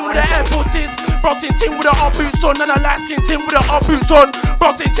 Asian team with the Air Forces. Boxing team with the up boots on and I like seeing team with the up boots on.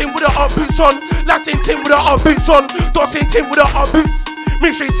 Boxing team with the up boots on. Like seeing team with the up boots on. Boxing team with the up boots.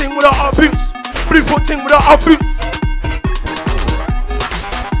 Mission team with the up boots. Bluefoot team with the up boots.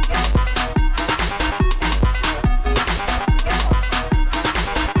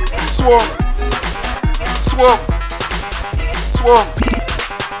 Swung, swung, swung,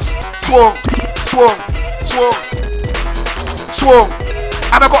 swung, swung, swung, swung.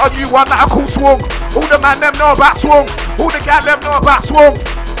 And I got a new one that I call swung. All the man them know about swung. All the gal them know about swung.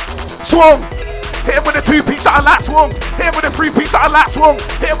 Swung. Hit him with a 2-piece that I like swung. Hit him with a 3-piece that I like swung.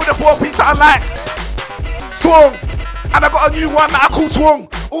 Hit him with a 4-piece that I like swung. And I got a new one that I call swung.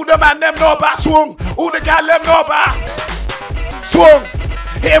 All the man them know about swung. All the gal them know about swung.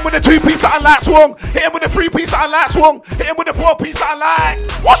 Hit him with a 2-piece that I like swung. Hit him with a 3-piece that I like swung. Hit him with a 4-piece that I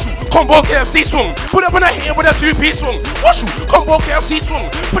like. Wash you, combo KFC swung. Put up on a hit with a 2-piece swung. Wash you, combo KFC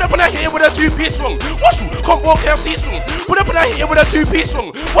swung. Put up on a hit with a 2-piece swung. Wash you, combo KFC swung. Put up on a hit with a 2-piece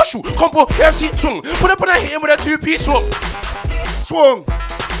swung. Wash you, combo KFC swung. Put up on a hit with a 2-piece swung. Swung.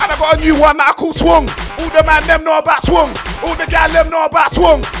 And I got a new one that I call swung. All the man them know about swung. All the gal them know about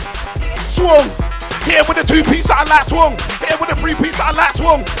swung. Swung. Hit him with a 2-piece that I like swung. Hit him with a 3-piece that I like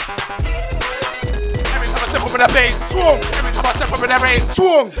swung. Every time I step up in that base, swung. Every time I step up in that rain,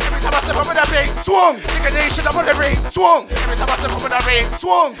 swung. Every time I step up in that base, swung. Nigga nation up on the ring, swung. Every time I step up in that rain,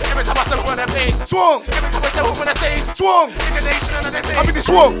 swung. Every time I step up on that base, swung. Every time I step up on the stage, swung. Nigga nation on the thing. I'm in the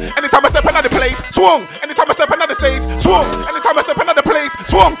swung. Anytime I step another place, swung. Anytime I step another stage, swung. Anytime I step another place,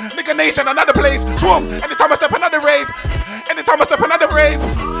 swung. Nigga nation another place, swung. Anytime I step another rave, anytime I step another rave,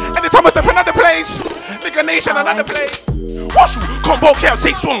 anytime I step another place, nigga nation another place. Wash you, combo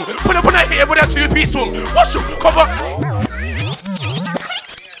KFC swung. Put up on a hit with a 2-piece swung. Wash you, combo.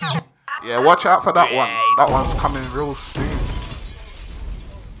 Yeah, watch out for that one. That one's coming real soon.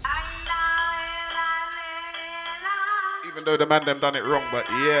 Even though the man them done it wrong, but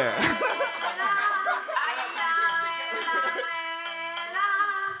yeah.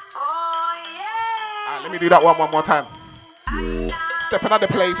 Alright, let me do that one more time. Step another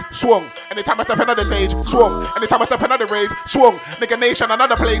place, swung. Anytime I step another stage, swung. Anytime I step another rave, swung. Nigga nation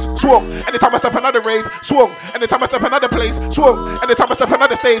another place, swung. Anytime I step another rave, swung. Anytime I step another place, swung. Anytime I step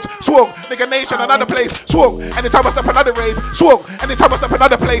another stage, swung. Nigga nation another place, swung. Anytime I step another rave, swung. Anytime I step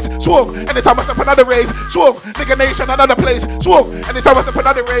another place, swung. Anytime I step another rave, swung. Nigga nation another place, swung. Anytime I step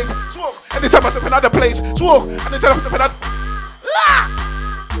another rave, swung. Anytime I step another place, swung. Anytime I step another.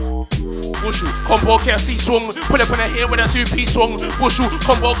 Wushu, combo KFC swung. Pull up on a hit with a 2-piece swung. Wushu,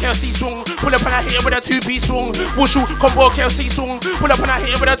 combo KFC swung. Pull up on a hit with a 2-piece swung. Wushu, combo KFC swung. Pull up on a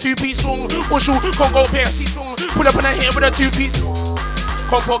hit with a 2-piece swung. Wushu, combo KFC swung. Pull up on a hit with a 2-piece swung.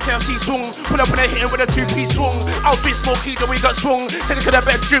 Combo KFC swung. Pull up on a hit with a 2-piece swung. Outfit smoky, the way got swung. Take it to the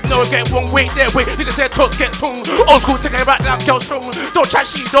bedroom, no get wrong. Wait there, wait. Niggas said toes get tongue. Old school, take it back like girl strong. Don't chat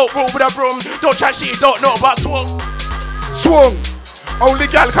shit, don't roll with a broom. Don't chat shit, don't know about swung. Swung. Only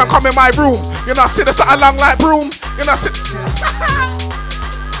gal can come in my room. You know, sit there along like broom. You know, sit.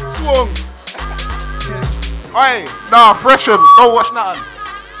 Swung. Oi, nah, freshen. Don't wash nothing.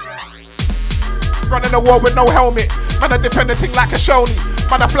 Running the war with no helmet. Man, I defend the thing like a shoni.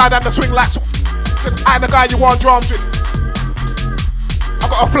 Man, I fly down the swing like. I the guy you want drums with. I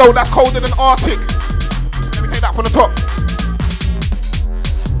got a flow that's colder than Arctic. Let me take that from the top.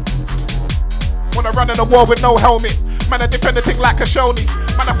 Wanna run in the war with no helmet. Man, I defend the thing like a Shoni.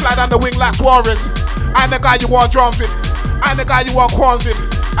 Man, I fly down the wing like Suarez. I ain't the guy you want drums with. I ain't the guy you want corns with.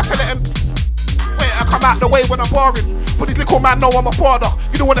 I tell him, wait, I come out the way when I'm boring. For this little man, know I'm a father.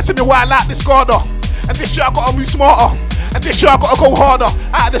 You don't want to see me why I like this Garda. And this year I gotta move smarter. And this year I gotta go harder.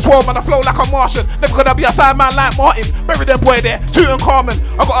 Out of this world, man, I flow like a Martian. Never gonna be a side man like Martin. Bury them boy there, Tutankhamun.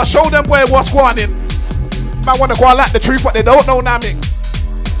 I gotta show them boy what's going in. Man wanna go out like the truth, but they don't know Namek.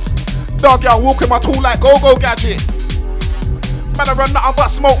 Dog, y'all walking my tool like go-go gadget. Man, I run nothing but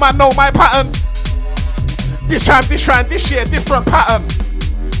smoke, man, know my pattern. This time, this year, different pattern.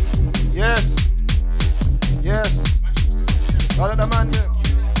 Yes. Yes. All of the man, yeah.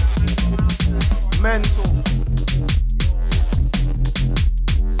 Mental.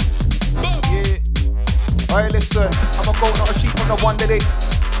 Yeah. Alright, listen. I'ma go not a sheep on the one today.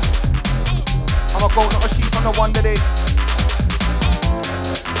 I'ma go not a sheep on the one today.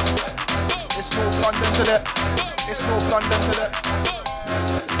 It's North London to the. It's North London to the.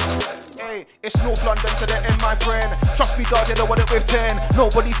 Hey, it's North London to the end, my friend. Trust me, dog, they don't want it with 10.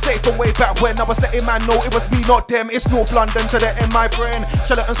 Nobody's safe from way back when I was letting man know it was me, not them. It's North London to the end, my friend.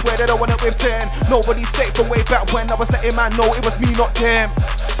 Shut up and swear they don't want it with 10. Nobody's safe from way back when I was letting man know it was me, not them.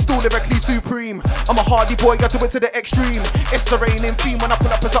 Still lyrically supreme. I'm a hardy boy, I do it to the extreme. It's the raining theme when I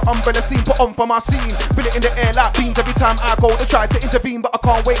pull up as an umbrella scene. Put on for my scene. Feel it in the air like beans every time I go. They try to intervene, but I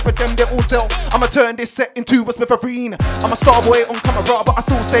can't wait for them, they all sell. I'ma turn this set into a smithereene. I'm a star boy on camera, but I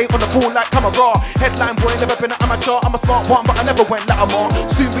still stay on the ball like camera. Headline boy, never been an amateur. I'm a smart one, but I never went Lattimore.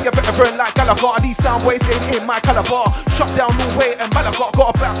 Soon be a veteran like Gallagher. These sound waves ain't in my caliber. Shut down Norway and Malaga.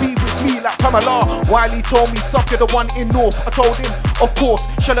 Got a black bee with me like Pamela. Wiley told me, suck, you're the one in North. I told him, of course,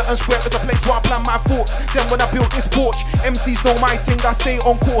 Sheraton Square is a place where I plan my thoughts. Then when I built this porch, MCs know my thing, I stay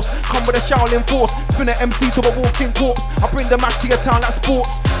on course. Come with a Shaolin force, spin an MC to a walking corpse. I bring the match to your town like sports.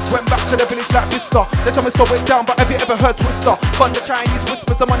 Went back to the village like Vista. They told me slow it down, but have you ever heard Twister? Fun the Chinese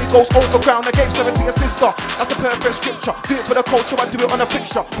whispers, the money goes over ground. I gave 7 to your sister. That's a perfect scripture. Do it for the culture, I do it on a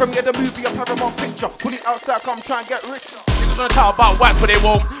picture. Premiere the movie, a Paramount picture. Put it outside, come try and get richer. Niggas wanna chat about whites, but they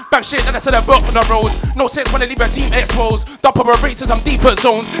won't. Bang shit, and I said I built on the roads. No sense when they leave a team exposed. Dump over races, I'm deeper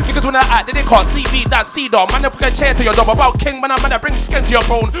zones. Niggas wanna act, they can't see me, that's C-Dog. Man, if I can chair to your job about King, man, I bring skin to your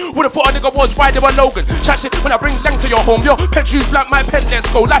phone. Would've thought a nigga was riding with Logan. Chat shit when I bring length to your home. Your pen shoes blank, my pen,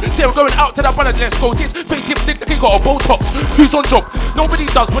 let's go. Like, say I'm going out to the banner, let's go. See, it's fake hip, think he got a Botox. Who's on job? Nobody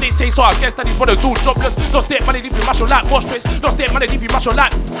does what they say, so I guess that these brothers all jobless. Lost it, man, they leave you mash your like wash space. Lost it, man, they leave you mash your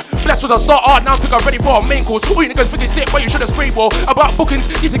like. Blessed was a start art, now I think I'm ready for a main course. All you niggas think it's sick, but you should have sprayed more. About bookings,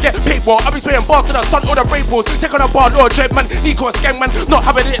 need to get paid more. I'll be spraying bars to the sun or the rainbows. Take on a bar, no dread man, Nico a skeng man. Not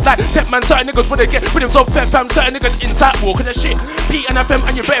having it like tech man. Certain niggas wanna get rid of so fam. Certain niggas inside walking the shit. P and FM,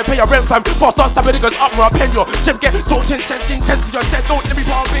 and you better pay your rent fam. Fast start stabbing niggas up where I pen your gem get salt in sense intense to your set. Don't let me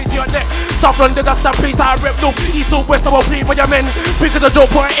put a to your neck. South London, that's that place that I rep. North, east, north, west, I will play for your men. Figures a joke,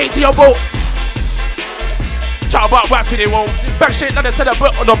 point 8 to your boat. Chat about wax, they won't. Back shit like they said I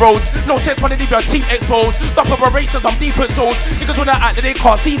built on the roads. No sense when they leave your team exposed. Dump up a races, I'm deep in zones. Niggas wanna act that they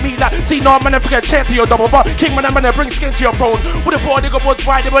can't see me like. See, no man, I forget chair to your double bar. King man, I bring skin to your throne. Would've thought a nigga was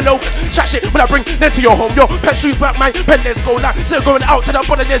riding with Logan. Chat shit when I bring them to your home. Yo, pet shoes back, man, pen, let's go. Like, still going out to the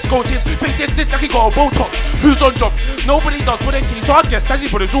bottom, let's go. See, think they like he got a Botox. Who's on job? Nobody does what they see, so I guess that these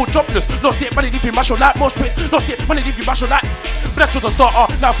brothers all jobless. Lost it, man, they leave you mash your like more space. Lost it, man, they leave you mash your like. But that's just a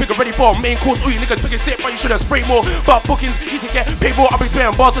starter. Now figure ready for a main course. All you niggas think it's sick, but you should have sprayed more. But bookings, need to get paid more. I'll be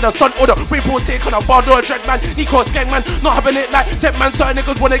spraying bars in the sun or the rainbow. Take on a bar or a dread man. Nico a skeng man, not having it like dead man. Certain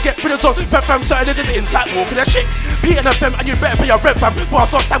niggas wanna get rid of some fam. Certain niggas inside walking that shit. P and FM, and you better pay your rent fam. But I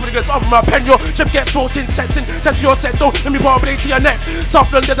start stabbing niggas up my pen. Your gem get salt in sensing. Test for your set though. Let me pour a blade to your neck.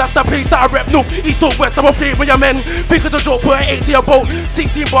 South London, that's the place that I rep. North, east or west, I'm a flame with your men. Figures a joke, put 8 to your boat.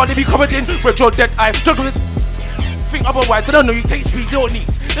 16 bar, they be covered in with your dead eye. Jugglers. Think otherwise, I don't know you take speed, little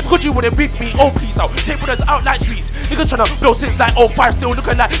needs. If could you wouldn't beat me, oh please out. Take brothers out like sweets. Niggas tryna blow since like 05, still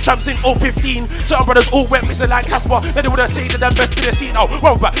looking like tramps in 015. Certain brothers all wet, missing like Casper. Then they would have said that the best in the scene now.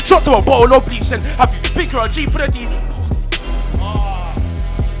 Run back, shots to a bottle of bleach. Then have you think you're a G for the D?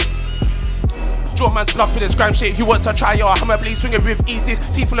 Man's bluff with his grime shit. He wants to try your hammer blade swinging with ease. This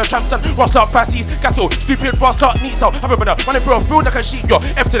sea full of tramps and Rosslot fasties. Gasso, stupid Rosslot needs out. Have a brother running through a field like a sheep. Yo,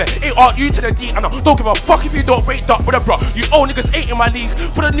 F to the A R U to the D. And I don't give a fuck if you don't rate up with a bro. You old niggas ain't in my league.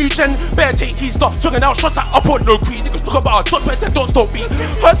 For the new gen, better take heat. Stop swinging out shots at up on no creed. Niggas talk about a dot but they don't stop beat.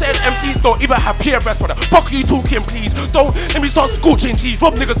 Her said MCs don't even have peer rest. Brother, fuck you talking please. Don't let me start scorching G's.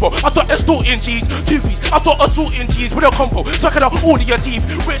 Rob niggas bro. I start extorting G's. 2 piece. I start assaulting G's with a combo. Sucking out all of your teeth.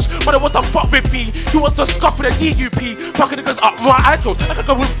 Rich, but it was the fuck with me. He wants to scuff with a DUP, fucking niggas up, my eyes closed. I can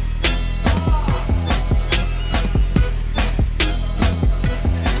go with.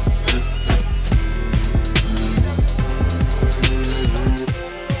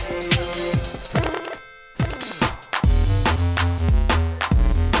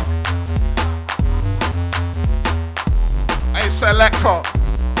 Hey, selector.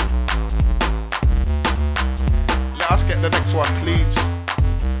 Let us get the next one, please.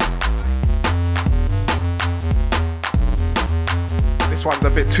 This one's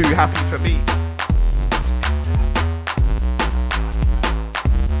a bit too happy for me.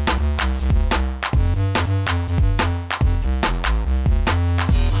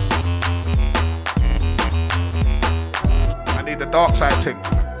 I need the dark side thing.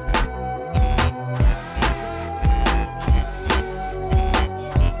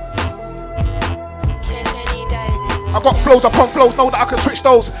 I got flows upon flows, know that I can switch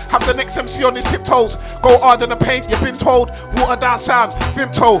those. Have the next MC on his tiptoes. Go hard in the paint, you've been told. Water down sound,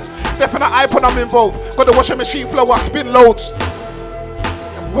 Vimto. Definite iPod, I'm involved. Got the washing machine flow, I spin loads.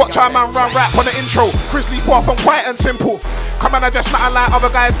 Watch how man run rap on the intro. Grizzly far from quiet and simple. Come on, I just nothing like other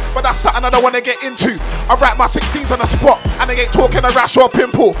guys, but that's something I don't want to get into. I write my 16s on the spot, and I ain't talking a rash or a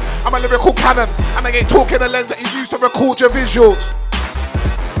pimple. I'm a lyrical cannon, and I ain't talking a lens that you use to record your visuals.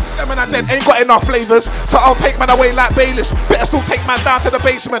 Them and I dead ain't got enough flavours, so I'll take man away like Baelish. Better still take man down to the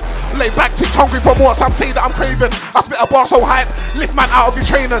basement. Lay back, ticked hungry for more, some say that I'm craving. I spit a bar so hype, lift man out of your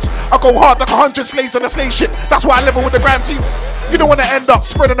trainers. I go hard like 100 slaves on a slave ship. That's why I level with the grand team. You don't want to end up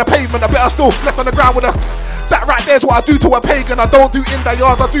spreading the pavement. I better still left on the ground with a... That right there's what I do to a pagan. I don't do in the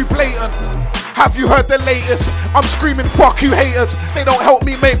yards, I do blatant. Have you heard the latest? I'm screaming fuck you haters. They don't help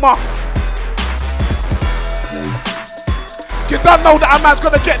me make my... You don't know that a man's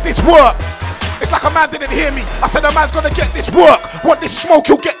gonna get this work. It's like a man didn't hear me. I said a man's gonna get this work. Want this smoke,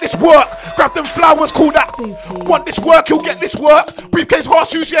 he'll get this work. Grab them flowers, call that. Want this work, he'll get this work. Briefcase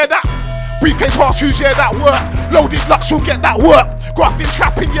horseshoes, yeah that. Briefcase horseshoes, yeah that work. Loaded lux, you'll get that work. Grafting,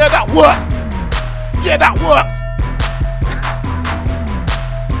 trapping, yeah that work. Yeah that work.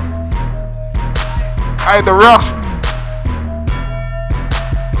 I had the rust.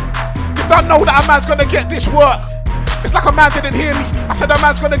 You don't know that a man's gonna get this work. It's like a man didn't hear me. I said a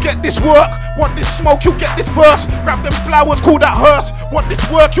man's gonna get this work. Want this smoke, you'll get this verse. Grab them flowers, call that hearse. Want this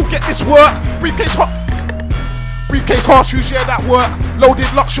work, you'll get this work. Briefcase horseshoes, yeah that work.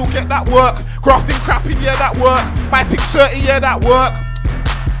 Loaded locks, you'll get that work. Grafting, crapping, yeah that work. Mighty 30, yeah that work.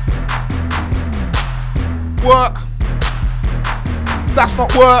 Work. That's not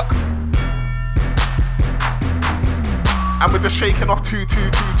work. And we're just shaking off two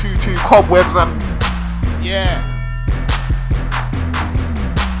cobwebs and yeah.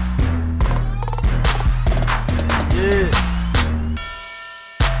 Yeah.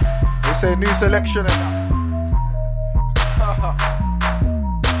 They say new selection and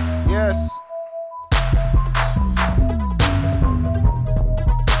yes.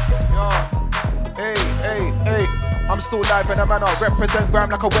 Yo. Hey. I'm still live in a manner. Represent gram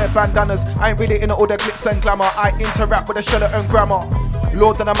like I wear bandanas. I ain't really into all the glitz and glamour. I interact with the Sheraton grammar.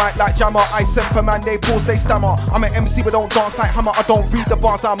 Lord and I might like jammer. I send for man, they pause, they stammer. I'm an MC but don't dance like Hammer. I don't read the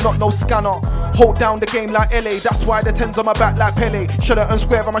bars, I'm not no scanner. Hold down the game like LA, that's why the 10's on my back like Pele. Sheraton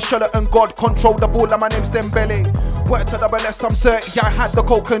Square, I'm a Sheraton God. Control the ball and my name's Dembele. Work to double S, I'm certain. Yeah, I had the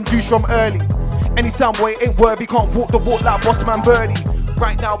coke and juice from early. Any sound boy ain't worthy, can't walk the walk like Bossman Birdie.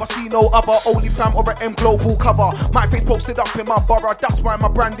 Right now I see no other, only fam or an M global cover. My face posted up in my borough, that's why my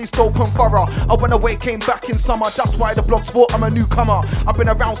brand is dope and thorough. I went away, came back in summer, that's why the blogs thought I'm a newcomer. I've been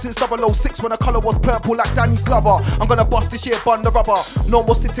around since 006 when the colour was purple like Danny Glover. I'm gonna bust this year, bun the rubber. No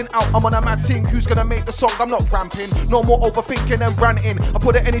more sitting out, I'm on a mad thing. Who's gonna make the song? I'm not ramping. No more overthinking and ranting. I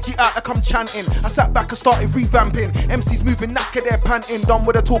put the energy out like I'm chanting. I sat back and started revamping. MCs moving knackered, they're panting. Done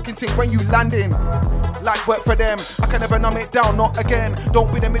with the talking thing when you landing. Like work for them, I can never numb it down, not again.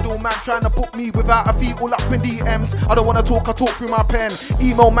 Don't be the middleman trying to book me without a fee all up in DMs. I don't wanna talk, I talk through my pen.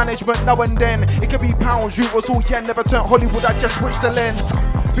 Email management now and then. It could be pounds, euros, all yen. Never turn Hollywood, I just switch the lens.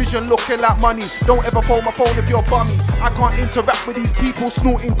 Vision looking like money. Don't ever phone my phone if you're bummy. I can't interact with these people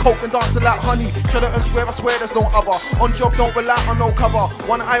snorting coke and dancing like honey. Sheraton Square, I swear there's no other. On job, don't rely on no cover.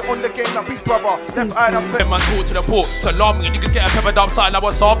 One eye on the game like Big Brother. Left eye, that's Them man talk to the port, salami. Niggas get a peppered up side like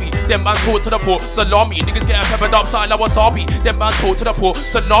wasabi. Them man talk to the port, salami. Niggas get a peppered up side like wasabi. Them man talk to the port,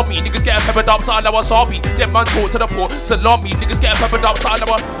 salami. Niggas get a peppered up side like wasabi. Them man talk to the port, salami. Niggas get a peppered up side like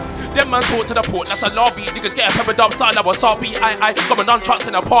wasabi. Them man talk to the port, that's a lobby. Niggas get a peppered up side like wasabi. I got my nunchucks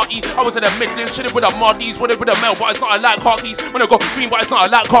in a party. I was in the Midlands, shit it with a Mardies. With it with a Mel, but it's not a like khakis. When I got green, but it's not a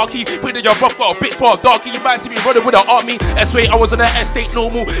like khaki. Put in your rough, got a bit for a darky. You might see me running with an army. S-way, I was in the estate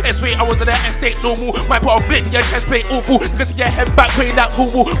normal. S-way, I was in the estate normal. Might put a blade in your chest plate awful. Niggas see your head back, playing that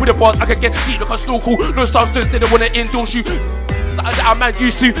cool. With the bars, I can get deep like a snorkel. No stars just didn't wanna endorse you. Something that a man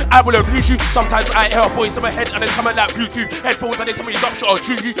used to, I will abuse you. Sometimes I hear a voice in my head and it's coming like Bluetooth. Headphones and they tell me drop shot or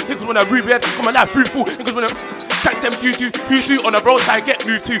true you. Niggas wanna rude red, coming like fruitful. Niggas wanna chat them doo-doo. Who's who on the roadside get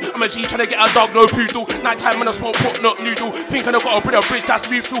moved to. I'm a G trying to get a dog, no poodle. Nighttime when I smoke pot, not noodle. Think I got a bit of bridge that's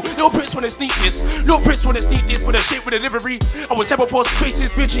moved through. Little Prince wanna sneak this. Little Prince wanna sneak this with a shit with a delivery. I was here before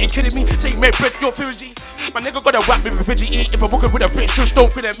spaces, bitch, you ain't kidding me. Say make bread, you're fidgety. My nigga got a whack with a fidgety. If I'm walking with a French shush,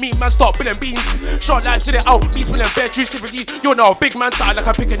 don't grin at me, man, start billing beans. Short like did it out, be spilling bed, juice typically. You're not a big man, side like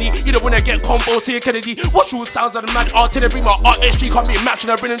a pickney. You don't wanna get combos here, Kennedy. Watch all sounds of the mad artillery. My RSG can't be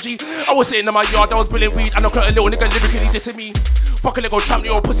matching a G. I was sitting in my yard, I was billing weed, and I got a little nigga lyrically dissing me. Fuck a little tramp,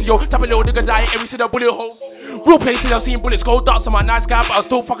 little pussy, yo. Tap a little nigga die, every single bullet hole. Real places I've seen bullets go darts. I'm a nice guy, but I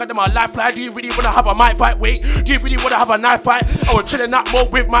still fucking in my life fly. Do you really wanna have a mic fight? Wait, do you really wanna have a knife fight? I was chilling that more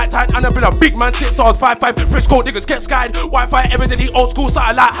with my time, and I've been a big man since I was 5'5". Frisco niggas get skied. Wi-Fi, evidently old school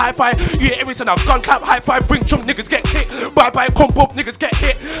satellite hi-fi. You hear every single gun clap, high five, bring chunk, niggas get kicked. Bye bye, comp up, niggas get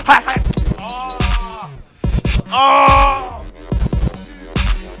hit. Hi. Oh.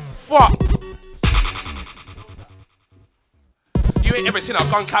 Fuck. You ain't ever seen a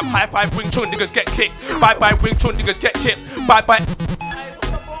gun clap, high five, bring chun, niggas get kicked. Bye bye, bring chun, niggas get kicked. Bye bye.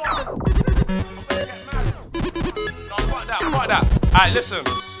 Fuck that. Alright, listen.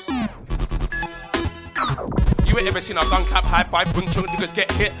 You ain't ever seen a gun clap, high five, bring chun, niggas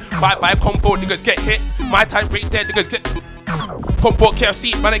get hit. Bye bye, combo, niggas get hit. My time right there, niggas get. Combo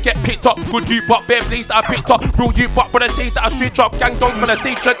KFC, man, I get picked up. Good you, but bare place that I picked up. Real you, but I say that I switch up. Gang dong, when I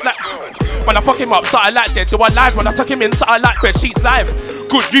stay dread like. When I fuck him up, something like that. Do I live? When I tuck him in, something like bed sheets live.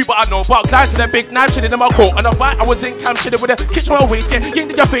 Good you, but I know about guys in a big knife, chilling in my coat. And I fight, I was in camp, chilling with a kitchen on my waist, get in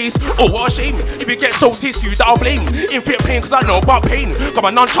your face. Oh, what a shame. If you get so tissue, that I'll blame. Infinite pain, cause I know about pain. Got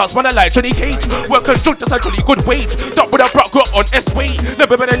my non-chance, man, I like Johnny Cage. Work construct, that's a jolly good wage. Duck with a brock up on S-way.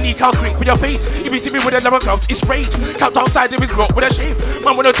 Never better knee cow swing for your face. If you see me with a leather gloves, it's rage. Capped outside, there is rock with a shape.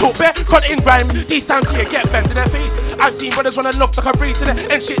 Man, wanna talk bare, cut in grime. These times here, get bent in their face. I've seen brothers run aloft like a race in it.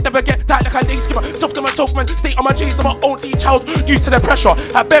 And shit never get tight like a lace skipper. Soft to myself, man, stay on my J's. I'm my only child, used to the pressure.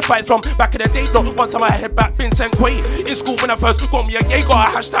 Had bed fights from back in the day, though. Once I'm head back, been sent way. In school when I first got me a gay,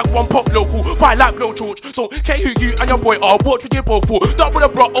 got a hashtag one pop local. Fight like blow George. So, care who you and your boy are, watch with you both for. Done with a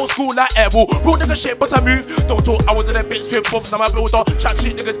block, old school like airball. Real nigga shit, but I move. Don't talk, I was in a bitch with bobs, I'm a builder. Chat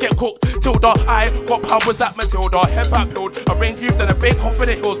shit, niggas get cooked. Tilda, what power was that Matilda? Head back build, a range youth, then a big off in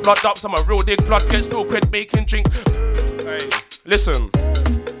the hills. Blood ups, I'm a real dig, blood gets still quid, making drink. Hey, listen.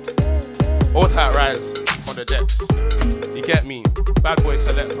 All tight rise on the decks. You get me? Bad boy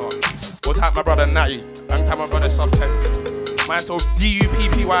selector. All tight my brother Natty. And time my brother Sub 10. Myself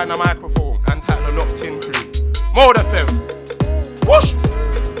DUPPY in the microphone. And tight the locked in crew. Mode FM. Whoosh!